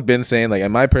shit. I always been saying, like,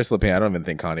 in my personal opinion, I don't even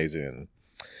think Kanye's in.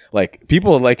 Like,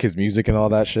 people like his music and all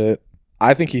that shit.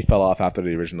 I think he fell off after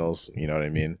the originals. You know what I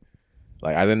mean?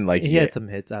 Like, I didn't like. He had some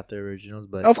hits after originals,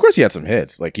 but Of course, he had some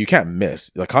hits. Like, you can't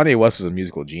miss. Like, Kanye West was a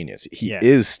musical genius. He Yeah.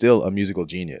 is still a musical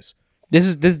genius.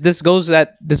 This goes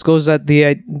at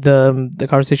the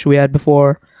conversation we had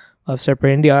before of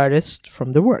separating the artist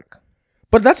from the work.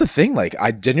 But that's the thing. Like,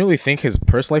 I genuinely think his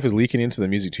personal life is leaking into the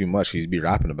music too much. He'd be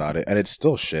rapping about it, and it's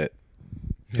still shit.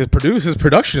 His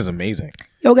production is amazing.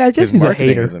 Yo, guys, His Jesse's a marketing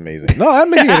hater. is amazing. No,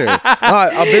 I'm a hater. No,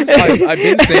 I've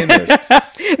been saying this.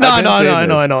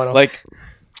 I know. Like,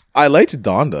 I liked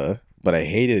Donda, but I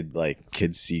hated like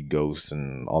Kids See Ghosts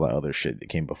and all that other shit that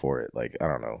came before it. Like, I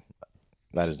don't know.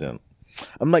 That just didn't.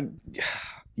 I'm like,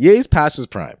 Ye's past his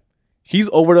prime. He's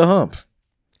over the hump.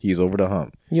 He's over the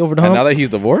hump. You over the And hump? now that he's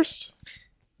divorced,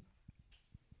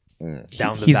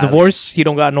 down the He's valley. divorced. He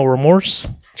don't got no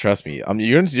remorse. trust me,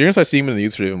 you're gonna start seeing him in the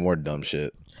news for even more dumb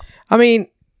shit. I mean,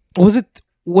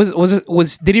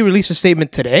 did he release a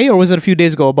statement today, or was it a few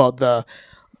days ago about the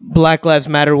Black Lives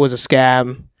Matter was a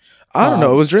scam? I don't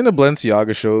know. It was during the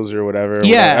Balenciaga shows or whatever.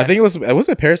 Yeah. I think it was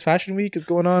Paris Fashion Week is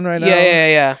going on right now.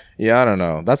 Yeah. Yeah, I don't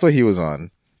know. That's what he was on.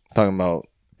 Talking about.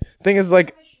 Thing is,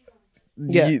 like,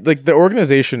 Yeah. like the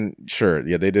organization, sure,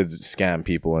 yeah, they did scam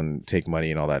people and take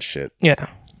money and all that shit. Yeah.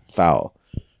 Foul.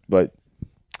 But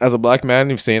as a black man,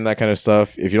 you're saying that kind of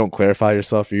stuff. If you don't clarify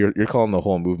yourself, you're calling the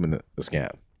whole movement a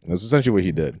scam. That's essentially what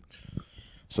he did.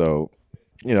 So,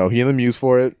 he in the muse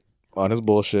for it on his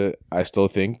bullshit. I still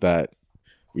think that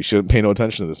we shouldn't pay no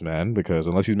attention to this man because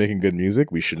unless he's making good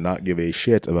music, we should not give a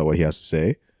shit about what he has to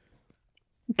say.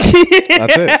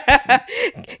 That's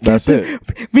it. That's it.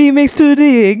 Remix to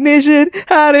the ignition,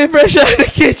 hot and fresh out of the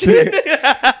kitchen.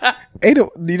 Hey,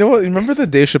 you know what? Remember the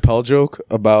Dave Chappelle joke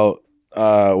about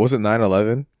was it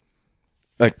 9/11?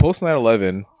 Like post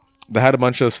 9/11, they had a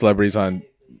bunch of celebrities on.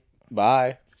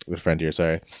 Bye, with a friend here.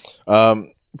 Sorry.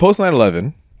 Post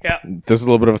 9/11. Yeah. This is a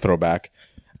little bit of a throwback.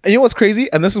 And you know what's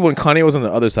crazy? And this is when Kanye was on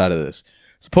the other side of this.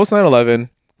 So post 9/11,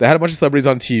 they had a bunch of celebrities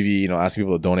on TV, you know, asking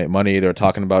people to donate money. They were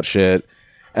talking about shit.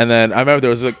 And then I remember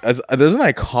there's an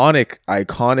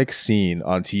iconic scene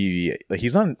on TV. Like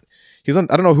he's on I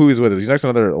don't know who he's with. He's next to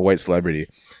another white celebrity.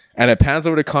 And it pans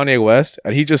over to Kanye West,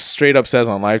 and he just straight up says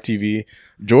on live TV,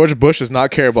 George Bush does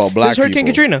not care about black people. Hurricane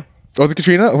Katrina. Was it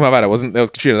Katrina? Oh my bad, it wasn't. It was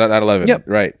Katrina, not 9/11. Yep.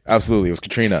 Right, absolutely, it was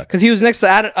Katrina. Because he was next to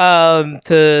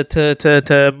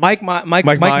Mike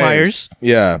Myers.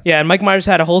 Yeah. Yeah, and Mike Myers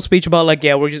had a whole speech about like,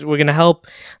 yeah, we're gonna help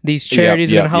these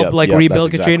charities, we're gonna help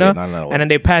rebuild that's Katrina, exactly 9/11. and then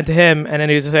they pan to him, and then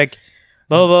he was just like,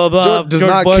 blah blah blah. George does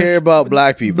George not Bush, care about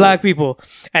black people.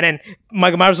 and then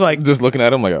Mike Myers was like, Just looking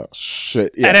at him like, oh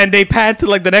shit. Yeah. and then they pan to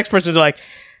like the next person, they're like,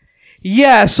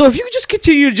 yeah, so if you could just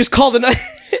continue to just call the night.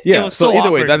 Yeah, It was so either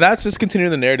awkward. way, that's just continuing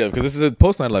the narrative because this is a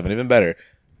post 9/11, even better.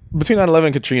 Between 9/11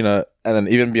 and Katrina, and then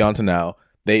even beyond to now,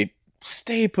 they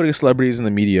stay putting celebrities in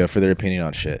the media for their opinion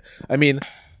on shit. I mean,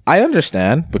 I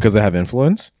understand because they have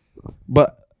influence,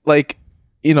 but like,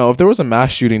 you know, if there was a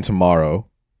mass shooting tomorrow,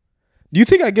 do you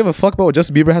think I give a fuck about what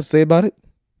Justin Bieber has to say about it?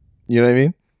 You know what I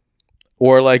mean?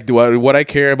 Or like, would I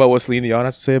care about what Celine Dion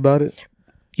has to say about it?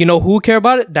 You know who care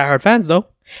about it? Diehard fans, though.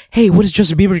 Hey, what does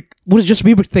Justin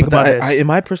Bieber think about this? In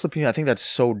my personal opinion, I think that's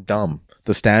so dumb.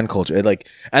 The stan culture, and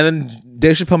then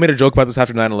Dave Chappelle made a joke about this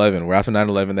after 9/11, where after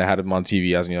 9/11 they had him on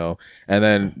TV, as you know, and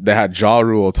then they had Ja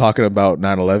Rule talking about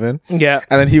 9/11. Yeah.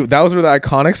 And then that was where the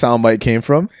iconic soundbite came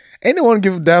from. Ain't no one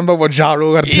give a damn about what Ja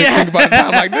Rule got to think about a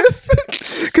time like this,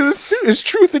 because it's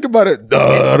true. Think about it.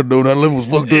 I don't know. 9/11 was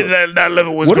fucked up.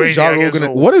 9/11 was What crazy. is Ja Rule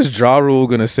gonna? What is Ja Rule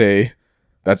gonna say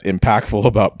that's impactful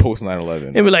about post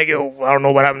 9/11? They'd be like, yo, I don't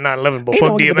know what happened 9/11, but Ain't fuck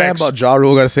no one give a damn DMX. about Ja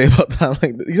Rule got to say about that.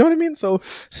 Like, you know what I mean? So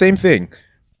same thing.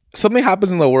 Something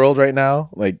happens in the world right now.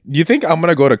 Like, do you think I'm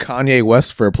gonna go to Kanye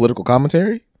West for a political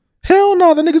commentary? Hell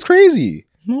no, that nigga's crazy.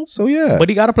 So yeah, But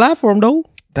he got a platform, though.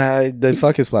 that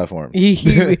fuck his platform.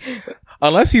 He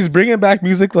Unless he's bringing back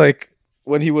music like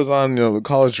when he was on, you know,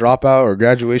 College Dropout or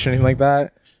Graduation, anything like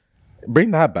that.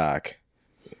 Bring that back.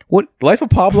 What? Life of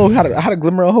Pablo had a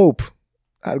glimmer of hope.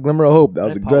 Had a glimmer of hope. That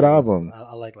was a good album.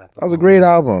 I like that. That was a great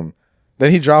album.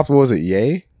 Then he dropped, what was it,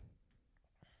 Yay?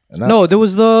 And that- No, there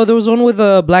was one with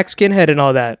a black skinhead and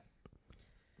all that.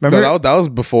 Remember? No, that was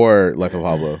before Life of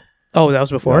Pablo. Oh, that was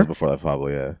That before? was before Life of Pablo,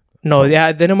 yeah. No,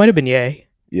 yeah, then it might have been Yay.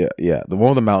 Yeah. The one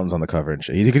with the mountains on the cover and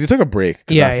shit. Because he took a break.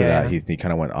 Because Yeah, after yeah, that, he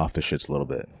kind of went off the shits a little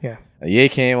bit. Yeah. And Ye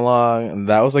came along, and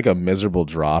that was like a miserable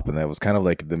drop, and that was kind of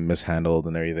like the mishandled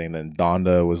and everything. Then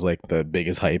Donda was like the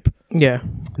biggest hype. Yeah.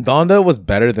 Donda was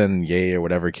better than Ye or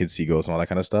whatever Kids See Ghost and all that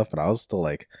kind of stuff, but I was still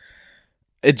like,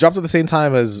 it dropped at the same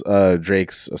time as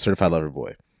Drake's Certified Lover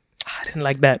Boy. I didn't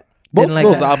like that. Both Didn't of like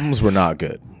those that. albums were not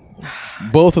good.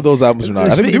 Both of those albums were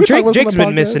not. I think, did we talk about this on Drake's the been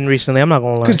podcast? missing recently. I'm not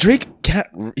gonna lie. Because Drake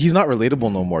he's not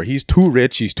relatable no more. He's too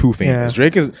rich. He's too famous. Yeah.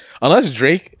 Drake is, unless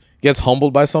Drake gets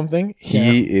humbled by something,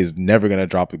 he is never gonna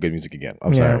drop the good music again.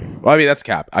 I'm sorry. Well, I mean, that's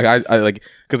cap. I like,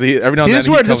 because every now See, and this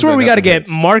then is where we got to get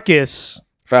Marcus. Marcus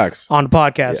Facts. on the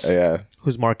podcast. Yeah.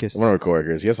 Who's Marcus? One of our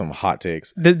coworkers. He has some hot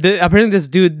takes. Apparently, this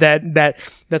dude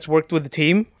that's worked with the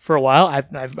team for a while.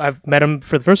 I've met him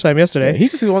for the first time yesterday. He's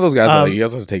just one of those guys that like, he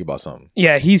also has to take about something.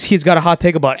 Yeah, he's got a hot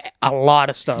take about a lot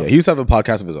of stuff. Yeah, he used to have a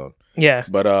podcast of his own. Yeah,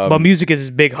 But music is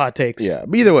his big hot takes. yeah.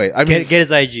 But either way, I mean, Get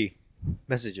his IG.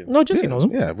 Message him. No, Jesse knows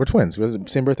him. yeah, we're twins. We have the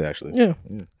same birthday actually. Yeah.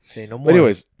 Say no more. But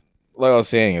anyways, like I was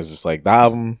saying, is just like the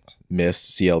album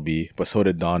missed CLB, but so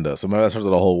did Donda. So remember that starts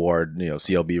with the whole war, you know,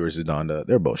 CLB versus Donda.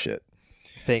 They're bullshit.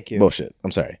 Thank you. Bullshit. I'm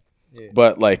sorry. Yeah.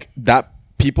 But like that,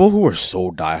 people who are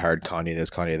so diehard Kanye this,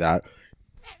 Kanye that,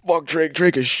 fuck Drake.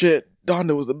 Drake is shit.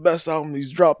 Donda was the best album he's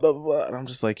dropped. Blah, blah, blah. And I'm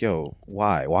just like, yo,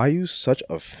 why? Why are you such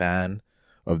a fan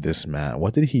of this man?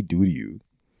 What did he do to you?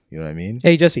 You know what I mean?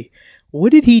 Hey Jesse,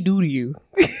 what did he do to you?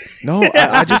 No,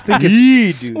 I just think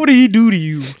it's. What did he do to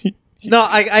you? No,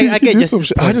 I get There's some just.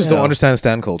 shit- I just don't understand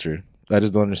stan culture. I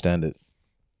just don't understand it.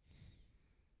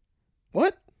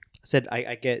 What? I said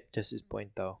I get just his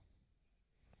point though.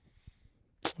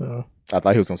 I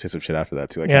thought he was gonna say some shit after that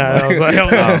too. Yeah, I was like, oh,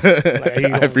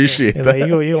 I appreciate He's that. like,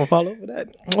 you gonna follow for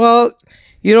that? Well,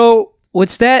 you know, with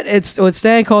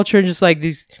stan culture and just like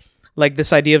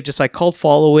this idea of just like cult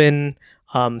following,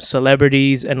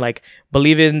 celebrities and like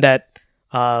believing that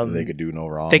They could do no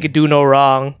wrong. they could do no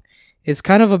wrong is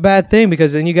kind of a bad thing,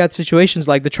 because then you got situations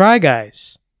like the Try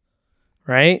Guys.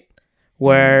 right?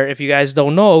 Where if you guys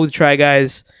don't know, the Try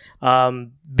Guys,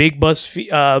 big BuzzFeed,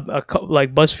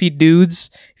 like BuzzFeed dudes.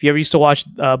 If you ever used to watch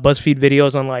BuzzFeed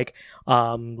videos on like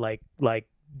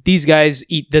these guys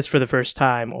eat this for the first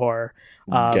time, or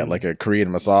Get like a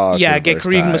Korean massage. yeah, for the get first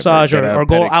Korean time, massage, get a or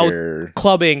go pedicure. out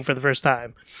clubbing for the first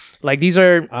time. Like these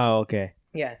are Oh, okay.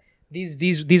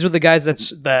 these were the guys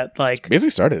that like Basically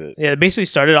started it. yeah, basically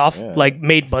started off Yeah. like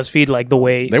made BuzzFeed like the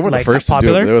way They were like, the first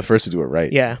popular. to do it. They were the first to do it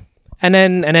right. Yeah. And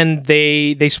then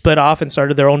they split off and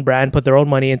started their own brand, put their own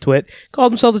money into it,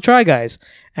 called themselves the Try Guys.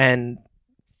 And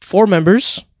 4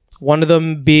 members, one of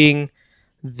them being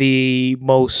the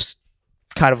most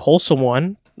kind of wholesome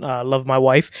one, Love My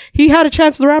Wife. He had a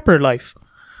Chance the Rapper life.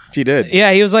 He did.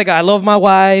 Yeah, he was like, I love my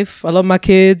wife, I love my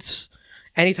kids.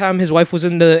 Anytime his wife was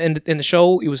in the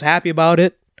show, he was happy about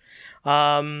it.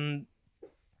 Very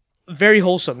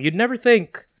wholesome. You'd never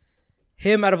think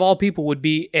him out of all people would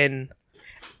be in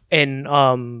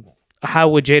how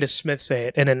would Jada Smith say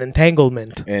it, in an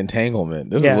entanglement. Entanglement.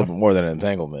 This is Yeah. a little bit more than an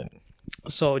entanglement.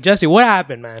 So Jesse, what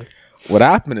happened, man? What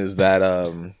happened is that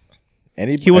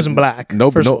He wasn't black.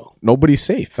 First of all. Nobody's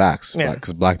safe. Facts. Yeah.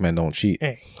 Because black men don't cheat.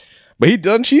 Hey. But he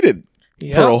done cheated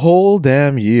for a whole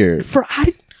damn year.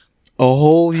 A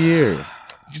whole year.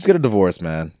 Just get a divorce,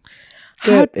 man.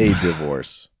 Get a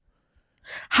divorce.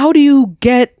 How do you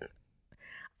get?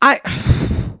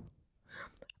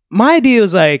 My idea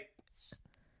was like,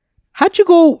 how'd you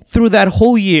go through that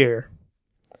whole year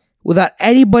without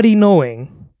anybody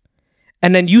knowing,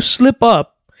 and then you slip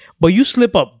up, but you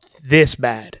slip up this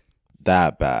bad?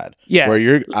 That bad. Yeah. Where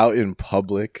you're out in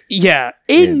public. Yeah,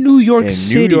 in New York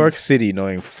City. New York City,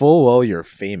 knowing full well you're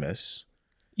famous.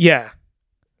 Yeah,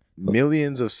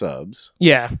 Millions of subs.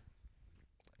 yeah.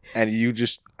 And you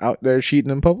just out there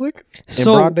cheating in public?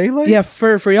 So, in broad daylight? yeah,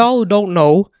 for y'all who don't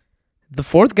know, the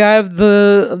 4th guy of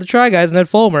the Try Guys, Ned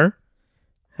Fulmer,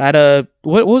 had a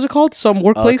what was it called? Some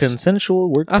workplace, A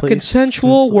consensual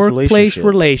workplace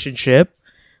relationship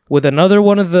with another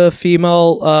one of the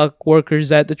female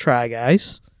workers at the Try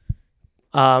Guys.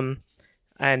 And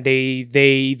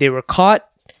they were caught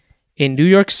in New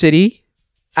York City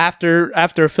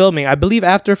after filming. I believe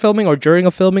after filming or during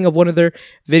a filming of one of their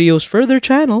videos for their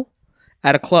channel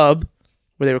at a club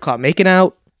where they were caught making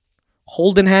out,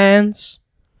 holding hands.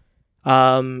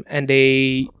 And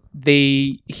he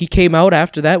came out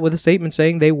after that with a statement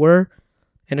saying they were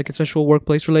in a consensual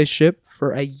workplace relationship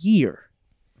for a year.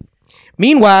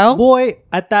 Meanwhile, Boy,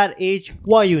 at that age,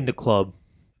 why are you in the club?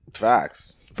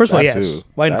 Facts. first of all, That yes, too.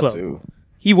 why in the That club? too.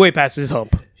 He way past his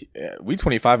hump. Yeah, we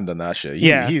 25 and done that shit.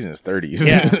 Yeah. He's in his 30s.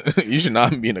 Yeah. You should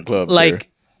not be in a club, Like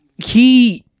sir.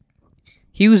 he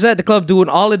was at the club doing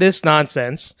all of this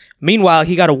nonsense. Meanwhile,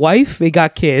 he got a wife, they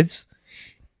got kids.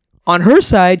 On her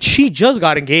side, she just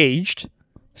got engaged,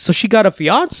 so she got a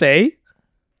fiance.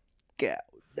 God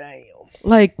damn.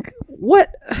 Like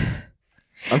what?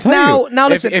 I'm telling you. now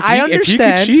listen, I If he could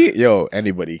understand. cheat, yo,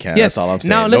 anybody can. Yes. That's all I'm saying.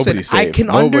 Now listen, Nobody's safe. I can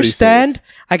Nobody's understand. safe.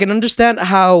 I can understand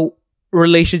how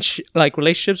relationships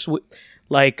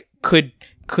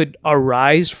could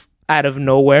arise out of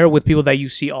nowhere with people that you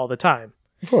see all the time.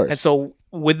 Of course. And so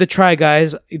with the Try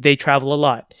Guys, they travel a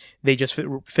lot. They just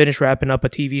finished wrapping up a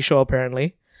TV show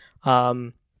apparently.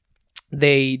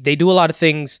 They do a lot of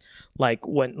things like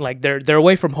when they're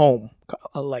away from home,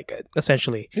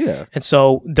 essentially. Yeah. And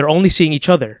so they're only seeing each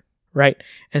other, right?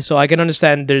 And so I can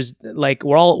understand there's like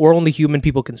we're only human,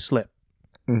 people can slip.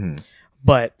 hmm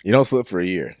But You don't slip for a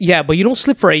year. yeah, but you don't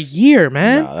slip for a year,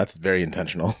 man. Nah, that's very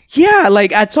intentional. Yeah,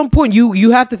 like at some point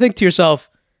you have to think to yourself,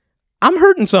 I'm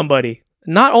hurting somebody.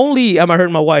 Not only am I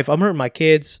hurting my wife, I'm hurting my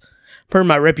kids, I'm hurting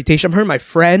my reputation, I'm hurting my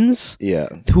friends Yeah.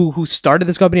 who started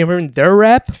this company, I'm hurting their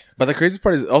rep. But the crazy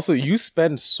part is also you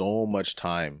spend so much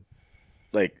time.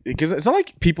 Like, because it's not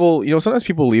like people, sometimes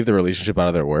people leave the relationship out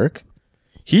of their work.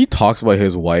 He talks about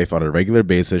his wife on a regular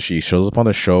basis. She shows up on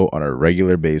the show on a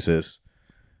regular basis.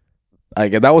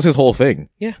 Like, that was his whole thing.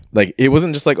 Yeah. Like, it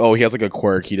wasn't just like, oh, he has like a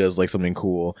quirk. He does like something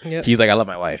cool. Yep. He's like, I love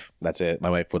my wife. That's it. My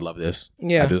wife would love this.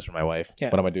 Yeah. I do this for my wife. Yeah.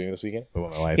 What am I doing this weekend? I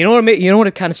want my wife. You know what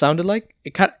it kind of sounded like?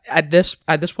 It kind at this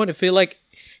point, I feel like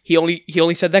he only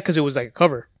said that because it was like a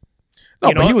cover. No,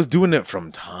 you know but he what? was doing it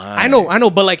from time. I know,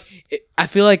 but like I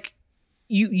feel like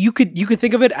you could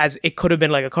think of it as it could have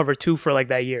been like a cover too for like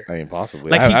that year. I mean,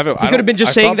 possibly. Like he could have been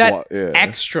just saying that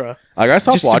extra. Like, I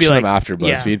stopped just to be watching like, him after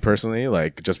yeah. BuzzFeed personally,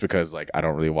 like, just because like I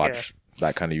don't really watch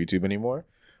that kind of YouTube anymore.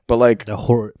 But like, The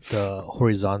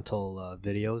horizontal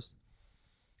videos.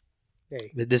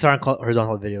 Hey. These aren't called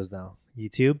horizontal videos now.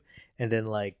 YouTube, and then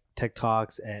like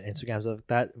TikToks and Instagrams of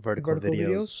that vertical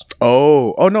videos.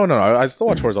 Oh no. I still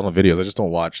watch horizontal videos. I just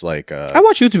don't watch like. I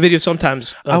watch YouTube videos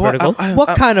sometimes. Vertical.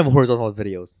 What kind of horizontal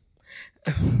videos?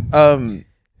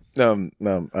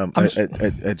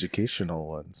 Educational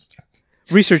ones.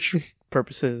 Research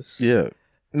purposes. Yeah.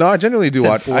 No, I genuinely do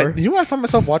watch. 10-4. You know what? I find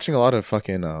myself watching a lot of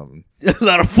fucking. A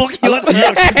lot of fucking.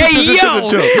 Hey yo!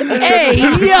 Hey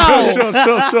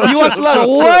yo! You watch a lot of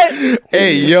what?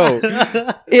 Hey yo!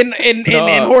 In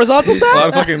horizontal A stuff? lot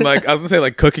of fucking like I was gonna say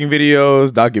like cooking videos,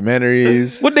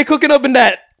 documentaries. What they cooking up in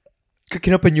that?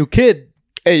 Cooking up a new kid.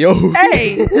 Hey yo!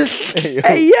 Hey! Hey yo!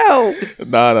 Hey yo!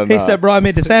 Nah. He said, "Bro, I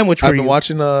made the sandwich for I've you." been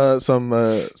watching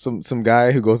some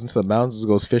guy who goes into the mountains,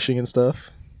 goes fishing and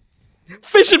stuff.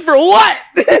 Fishing for what?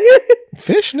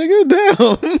 Fish, nigga,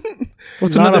 damn.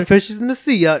 What's A lot another? of fishes in the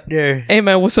sea out there. Hey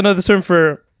man, what's another term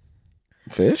for?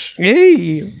 Fish,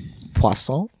 Hey,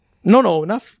 poisson. no,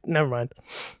 never mind.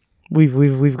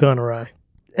 We've gone awry.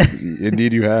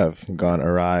 Indeed, you have gone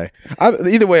awry.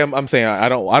 Either way, I'm saying I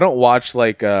don't watch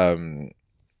like the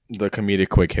comedic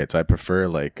quick hits. I prefer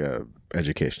like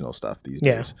educational stuff these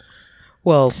Yeah. days.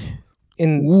 Well,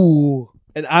 in Ooh.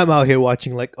 And I'm out here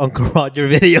watching like Uncle Roger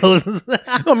videos. No,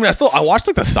 I mean, I watch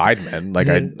like the Sidemen, like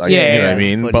you know what I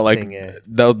mean. Funny But like, thing, yeah.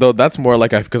 though that's more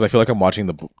like because I feel like I'm watching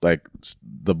the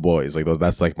boys, like those.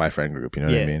 That's like my friend group. You know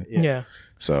what I mean? yeah,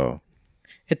 So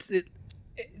it's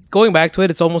going back to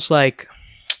it. It's almost like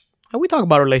we talk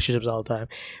about relationships all the time.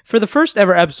 For the first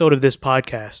ever episode of this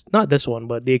podcast, not this one,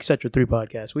 but the Etc. 3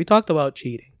 podcast, we talked about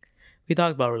cheating. We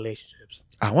talked about relationships.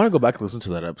 I want to go back and listen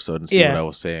to that episode and see what I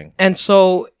was saying. And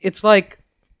so it's like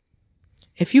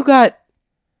if you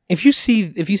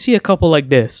see a couple like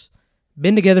this,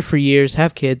 been together for years,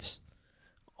 have kids,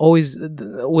 always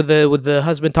with the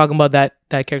husband talking about that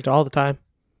character all the time,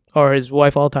 or his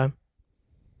wife all the time,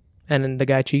 and then the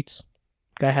guy cheats.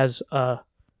 Guy has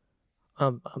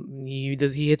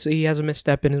he has a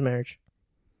misstep in his marriage.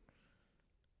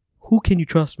 Who can you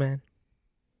trust, man?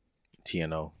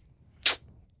 TNO.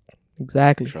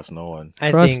 Exactly. Trust no one. I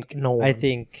Trust think no one. I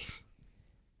think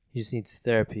he just needs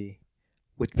therapy.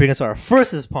 Which brings us to our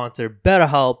first sponsor,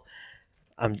 BetterHelp.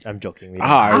 I'm joking.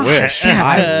 I wish.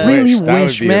 I really That would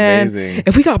wish, be man. amazing.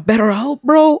 If we got better help,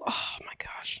 bro. Oh my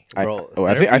gosh.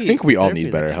 I think we all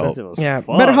need better help. Yeah,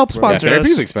 BetterHelp Yeah, sponsor therapy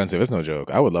us. is expensive. It's no joke.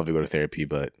 I would love to go to therapy,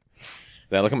 but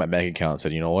then I look at my bank account and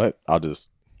said, you know what? I'll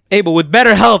just. Hey, but with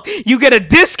BetterHelp, you get a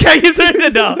discount. You turn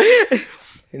it down.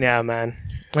 Yeah, man.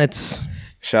 It's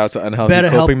Shout out to unhealthy BetterHelp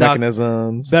coping doc-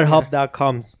 mechanisms.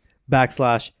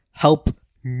 BetterHelp.com/help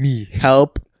me.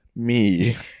 Help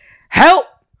me. help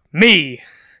me.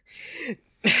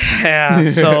 Yeah.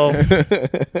 So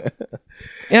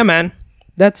yeah, man.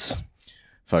 That's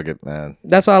Fuck it, man.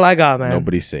 all I got, man.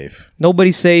 Nobody's safe.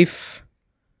 Nobody's safe.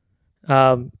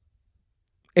 If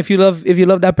you love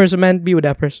that person, man, be with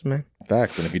that person, man.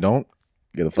 Facts. And if you don't,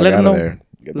 get the fuck Let 'em out of know. there.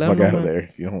 Get the Let fuck 'em out know, of man. there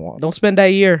if you don't want. Don't spend that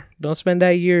year. Don't spend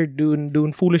that year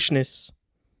doing foolishness.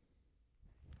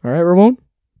 All right, Ramon.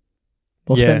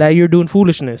 Don't Yeah. spend that year doing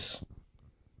foolishness.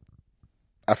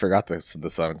 I forgot the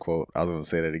sun quote. I was going to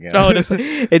say that again. Oh,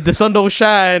 the sun don't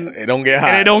shine it don't get hot.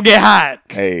 and it don't get hot.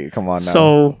 Hey, come on now.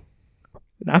 So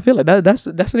I feel like that's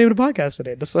the name of the podcast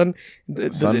today. The sun,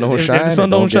 Sun don't if shine, the sun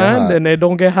it don't don't get shine, hot. then it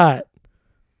don't get hot.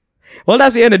 Well,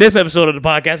 that's the end of this episode of the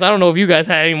podcast. I don't know if you guys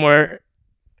had any more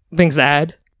things to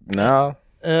add. No.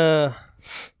 Nah.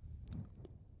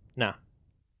 Are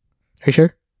you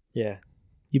sure? Yeah.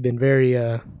 You've been very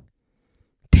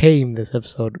tame this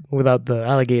episode without the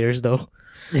alligators, though.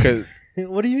 Cause,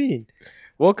 What do you mean?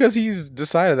 because he's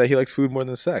decided that he likes food more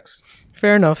than sex.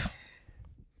 Fair enough.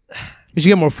 You should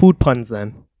get more food puns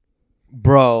then.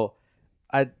 Bro,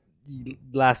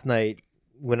 last night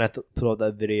when I put out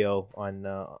that video on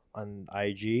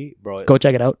IG, bro. Go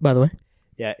check it out, by the way.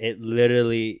 Yeah, it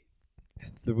literally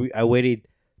I waited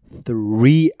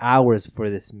 3 hours for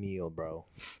this meal, bro.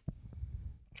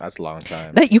 That's a long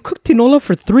time. Hey, you cooked tinola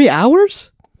for 3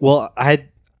 hours? Well, I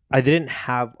didn't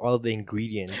have all the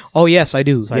ingredients. Oh yes, I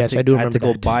do. So Yes, I do I had remember to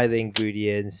go that. buy the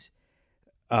ingredients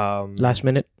Last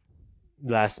minute.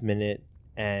 last minute,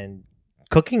 and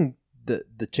cooking the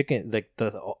chicken, like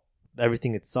the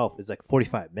everything itself, is like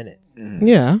 45 minutes.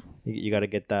 Yeah, You got to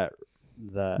get that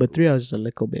but 3 hours is a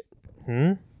little bit.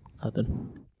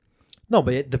 Nothing. No,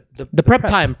 but The prep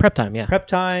time. Yeah, prep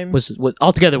time was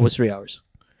altogether was 3 hours.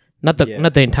 Not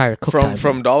the entire cook time.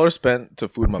 From dollar spent to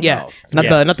food in my mouth. not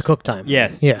Yeah. the cook time.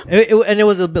 Yes. Yeah. And it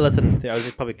was a bit less than I was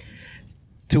probably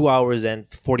 2 hours and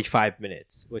 45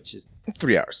 minutes, which is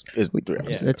 3 hours. Is 3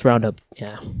 hours. Yeah. Let's round up.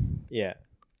 Yeah, yeah.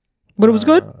 but it was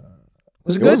good.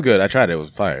 Was it It good? was good. I tried it. It was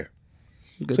fire.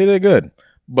 Good. So you did good.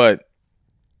 But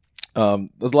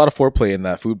There's a lot of foreplay in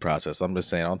that food process. I'm just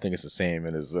saying, I don't think it's the same.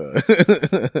 It is.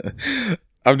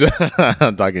 I'm just,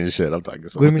 I'm talking shit. I'm talking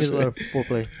so What do you much mean there's a lot shit. of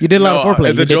foreplay? You did a lot of foreplay.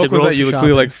 The You did joke was that you grocery clearly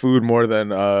shopping. like food more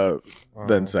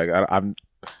than sex.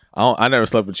 I never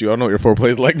slept with you. I don't know what your foreplay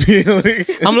is like.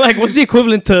 Like, I'm like, what's the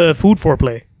equivalent to food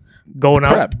foreplay? Going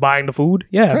out, Prep. buying the food.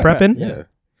 Yeah, prepping. yeah.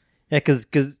 Yeah,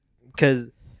 because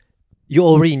you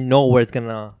already know what it's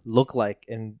gonna look like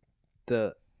in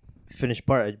the finished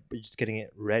part. You're just getting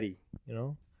it ready. You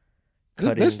know.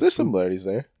 There's Cutting similarities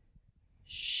there.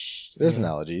 There's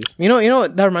analogies. You know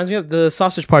what that reminds me of? The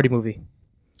Sausage Party movie.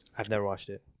 I've never watched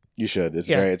it. You should. It's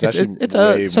Yeah, very. It's actually it's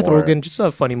way a Seth more. Rogen, just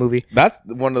a funny movie. That's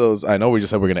one of those. I know we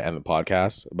just said we're gonna end the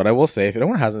podcast, but I will say if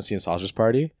anyone hasn't seen Sausage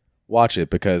Party, watch it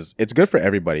because it's good for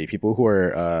everybody. People who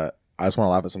are I just want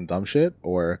to laugh at some dumb shit,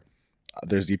 or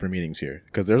there's deeper meanings here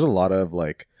because there's a lot of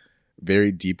like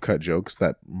very deep cut jokes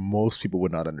that most people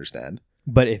would not understand.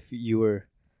 But if you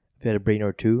had a brain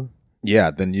or two,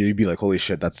 Yeah, then you'd be like, holy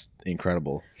shit, that's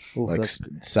incredible. oof, Like that's-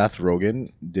 Seth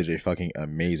Rogen did a fucking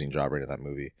amazing job writing that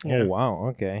movie. Yeah. oh wow,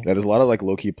 okay. There's a lot of like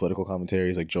low key political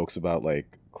commentaries, like jokes about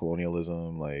like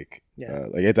colonialism, like Yeah.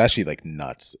 like it's actually like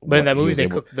nuts. But in that what he movie, was they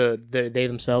able- cook they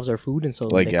themselves are food, and so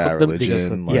like they yeah, cook them.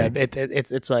 religion. Yeah, Like,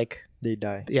 it's like They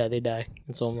die. yeah, they die,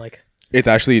 and so I'm like, it's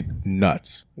actually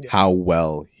nuts Yeah. how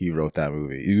well he wrote that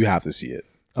movie. You have to see it.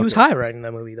 he was high writing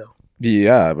that movie though.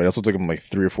 Yeah, but it also took him like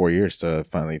 3 or 4 years to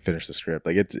finally finish the script.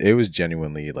 Like it was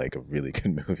genuinely like a really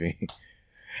good movie.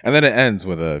 And then it ends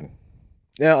with a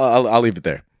yeah. I'll leave it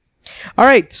there. All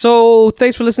right, so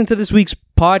thanks for listening to this week's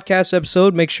podcast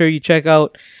episode. Make sure you check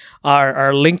out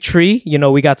our link tree. You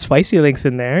know, we got spicy links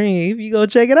in there. If you go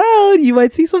check it out, you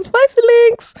might see some spicy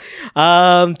links.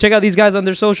 Check out these guys on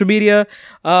their social media.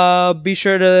 Be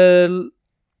sure to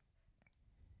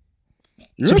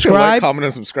You're just gonna like, comment,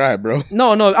 and subscribe, bro.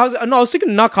 I was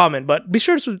thinking not comment, but be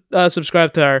sure to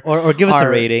subscribe to our Or give us a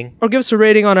Our- rating. or give us a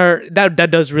rating on our that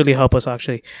does really help us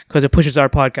actually because it pushes our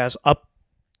podcast up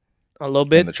a little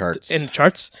bit In the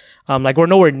charts. Like we're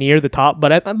nowhere near the top,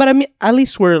 but I mean at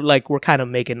least we're kind of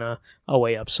making a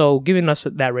way up. So giving us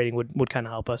that rating would kind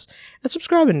of help us. And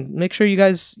subscribing, make sure you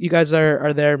guys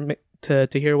are there to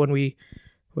hear when we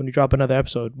drop another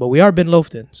episode. But we are Ben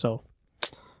Lofton, so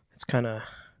it's kind of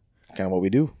what we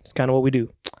do. what we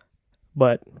do.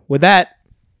 But with that,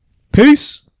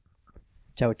 peace.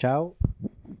 Ciao, ciao.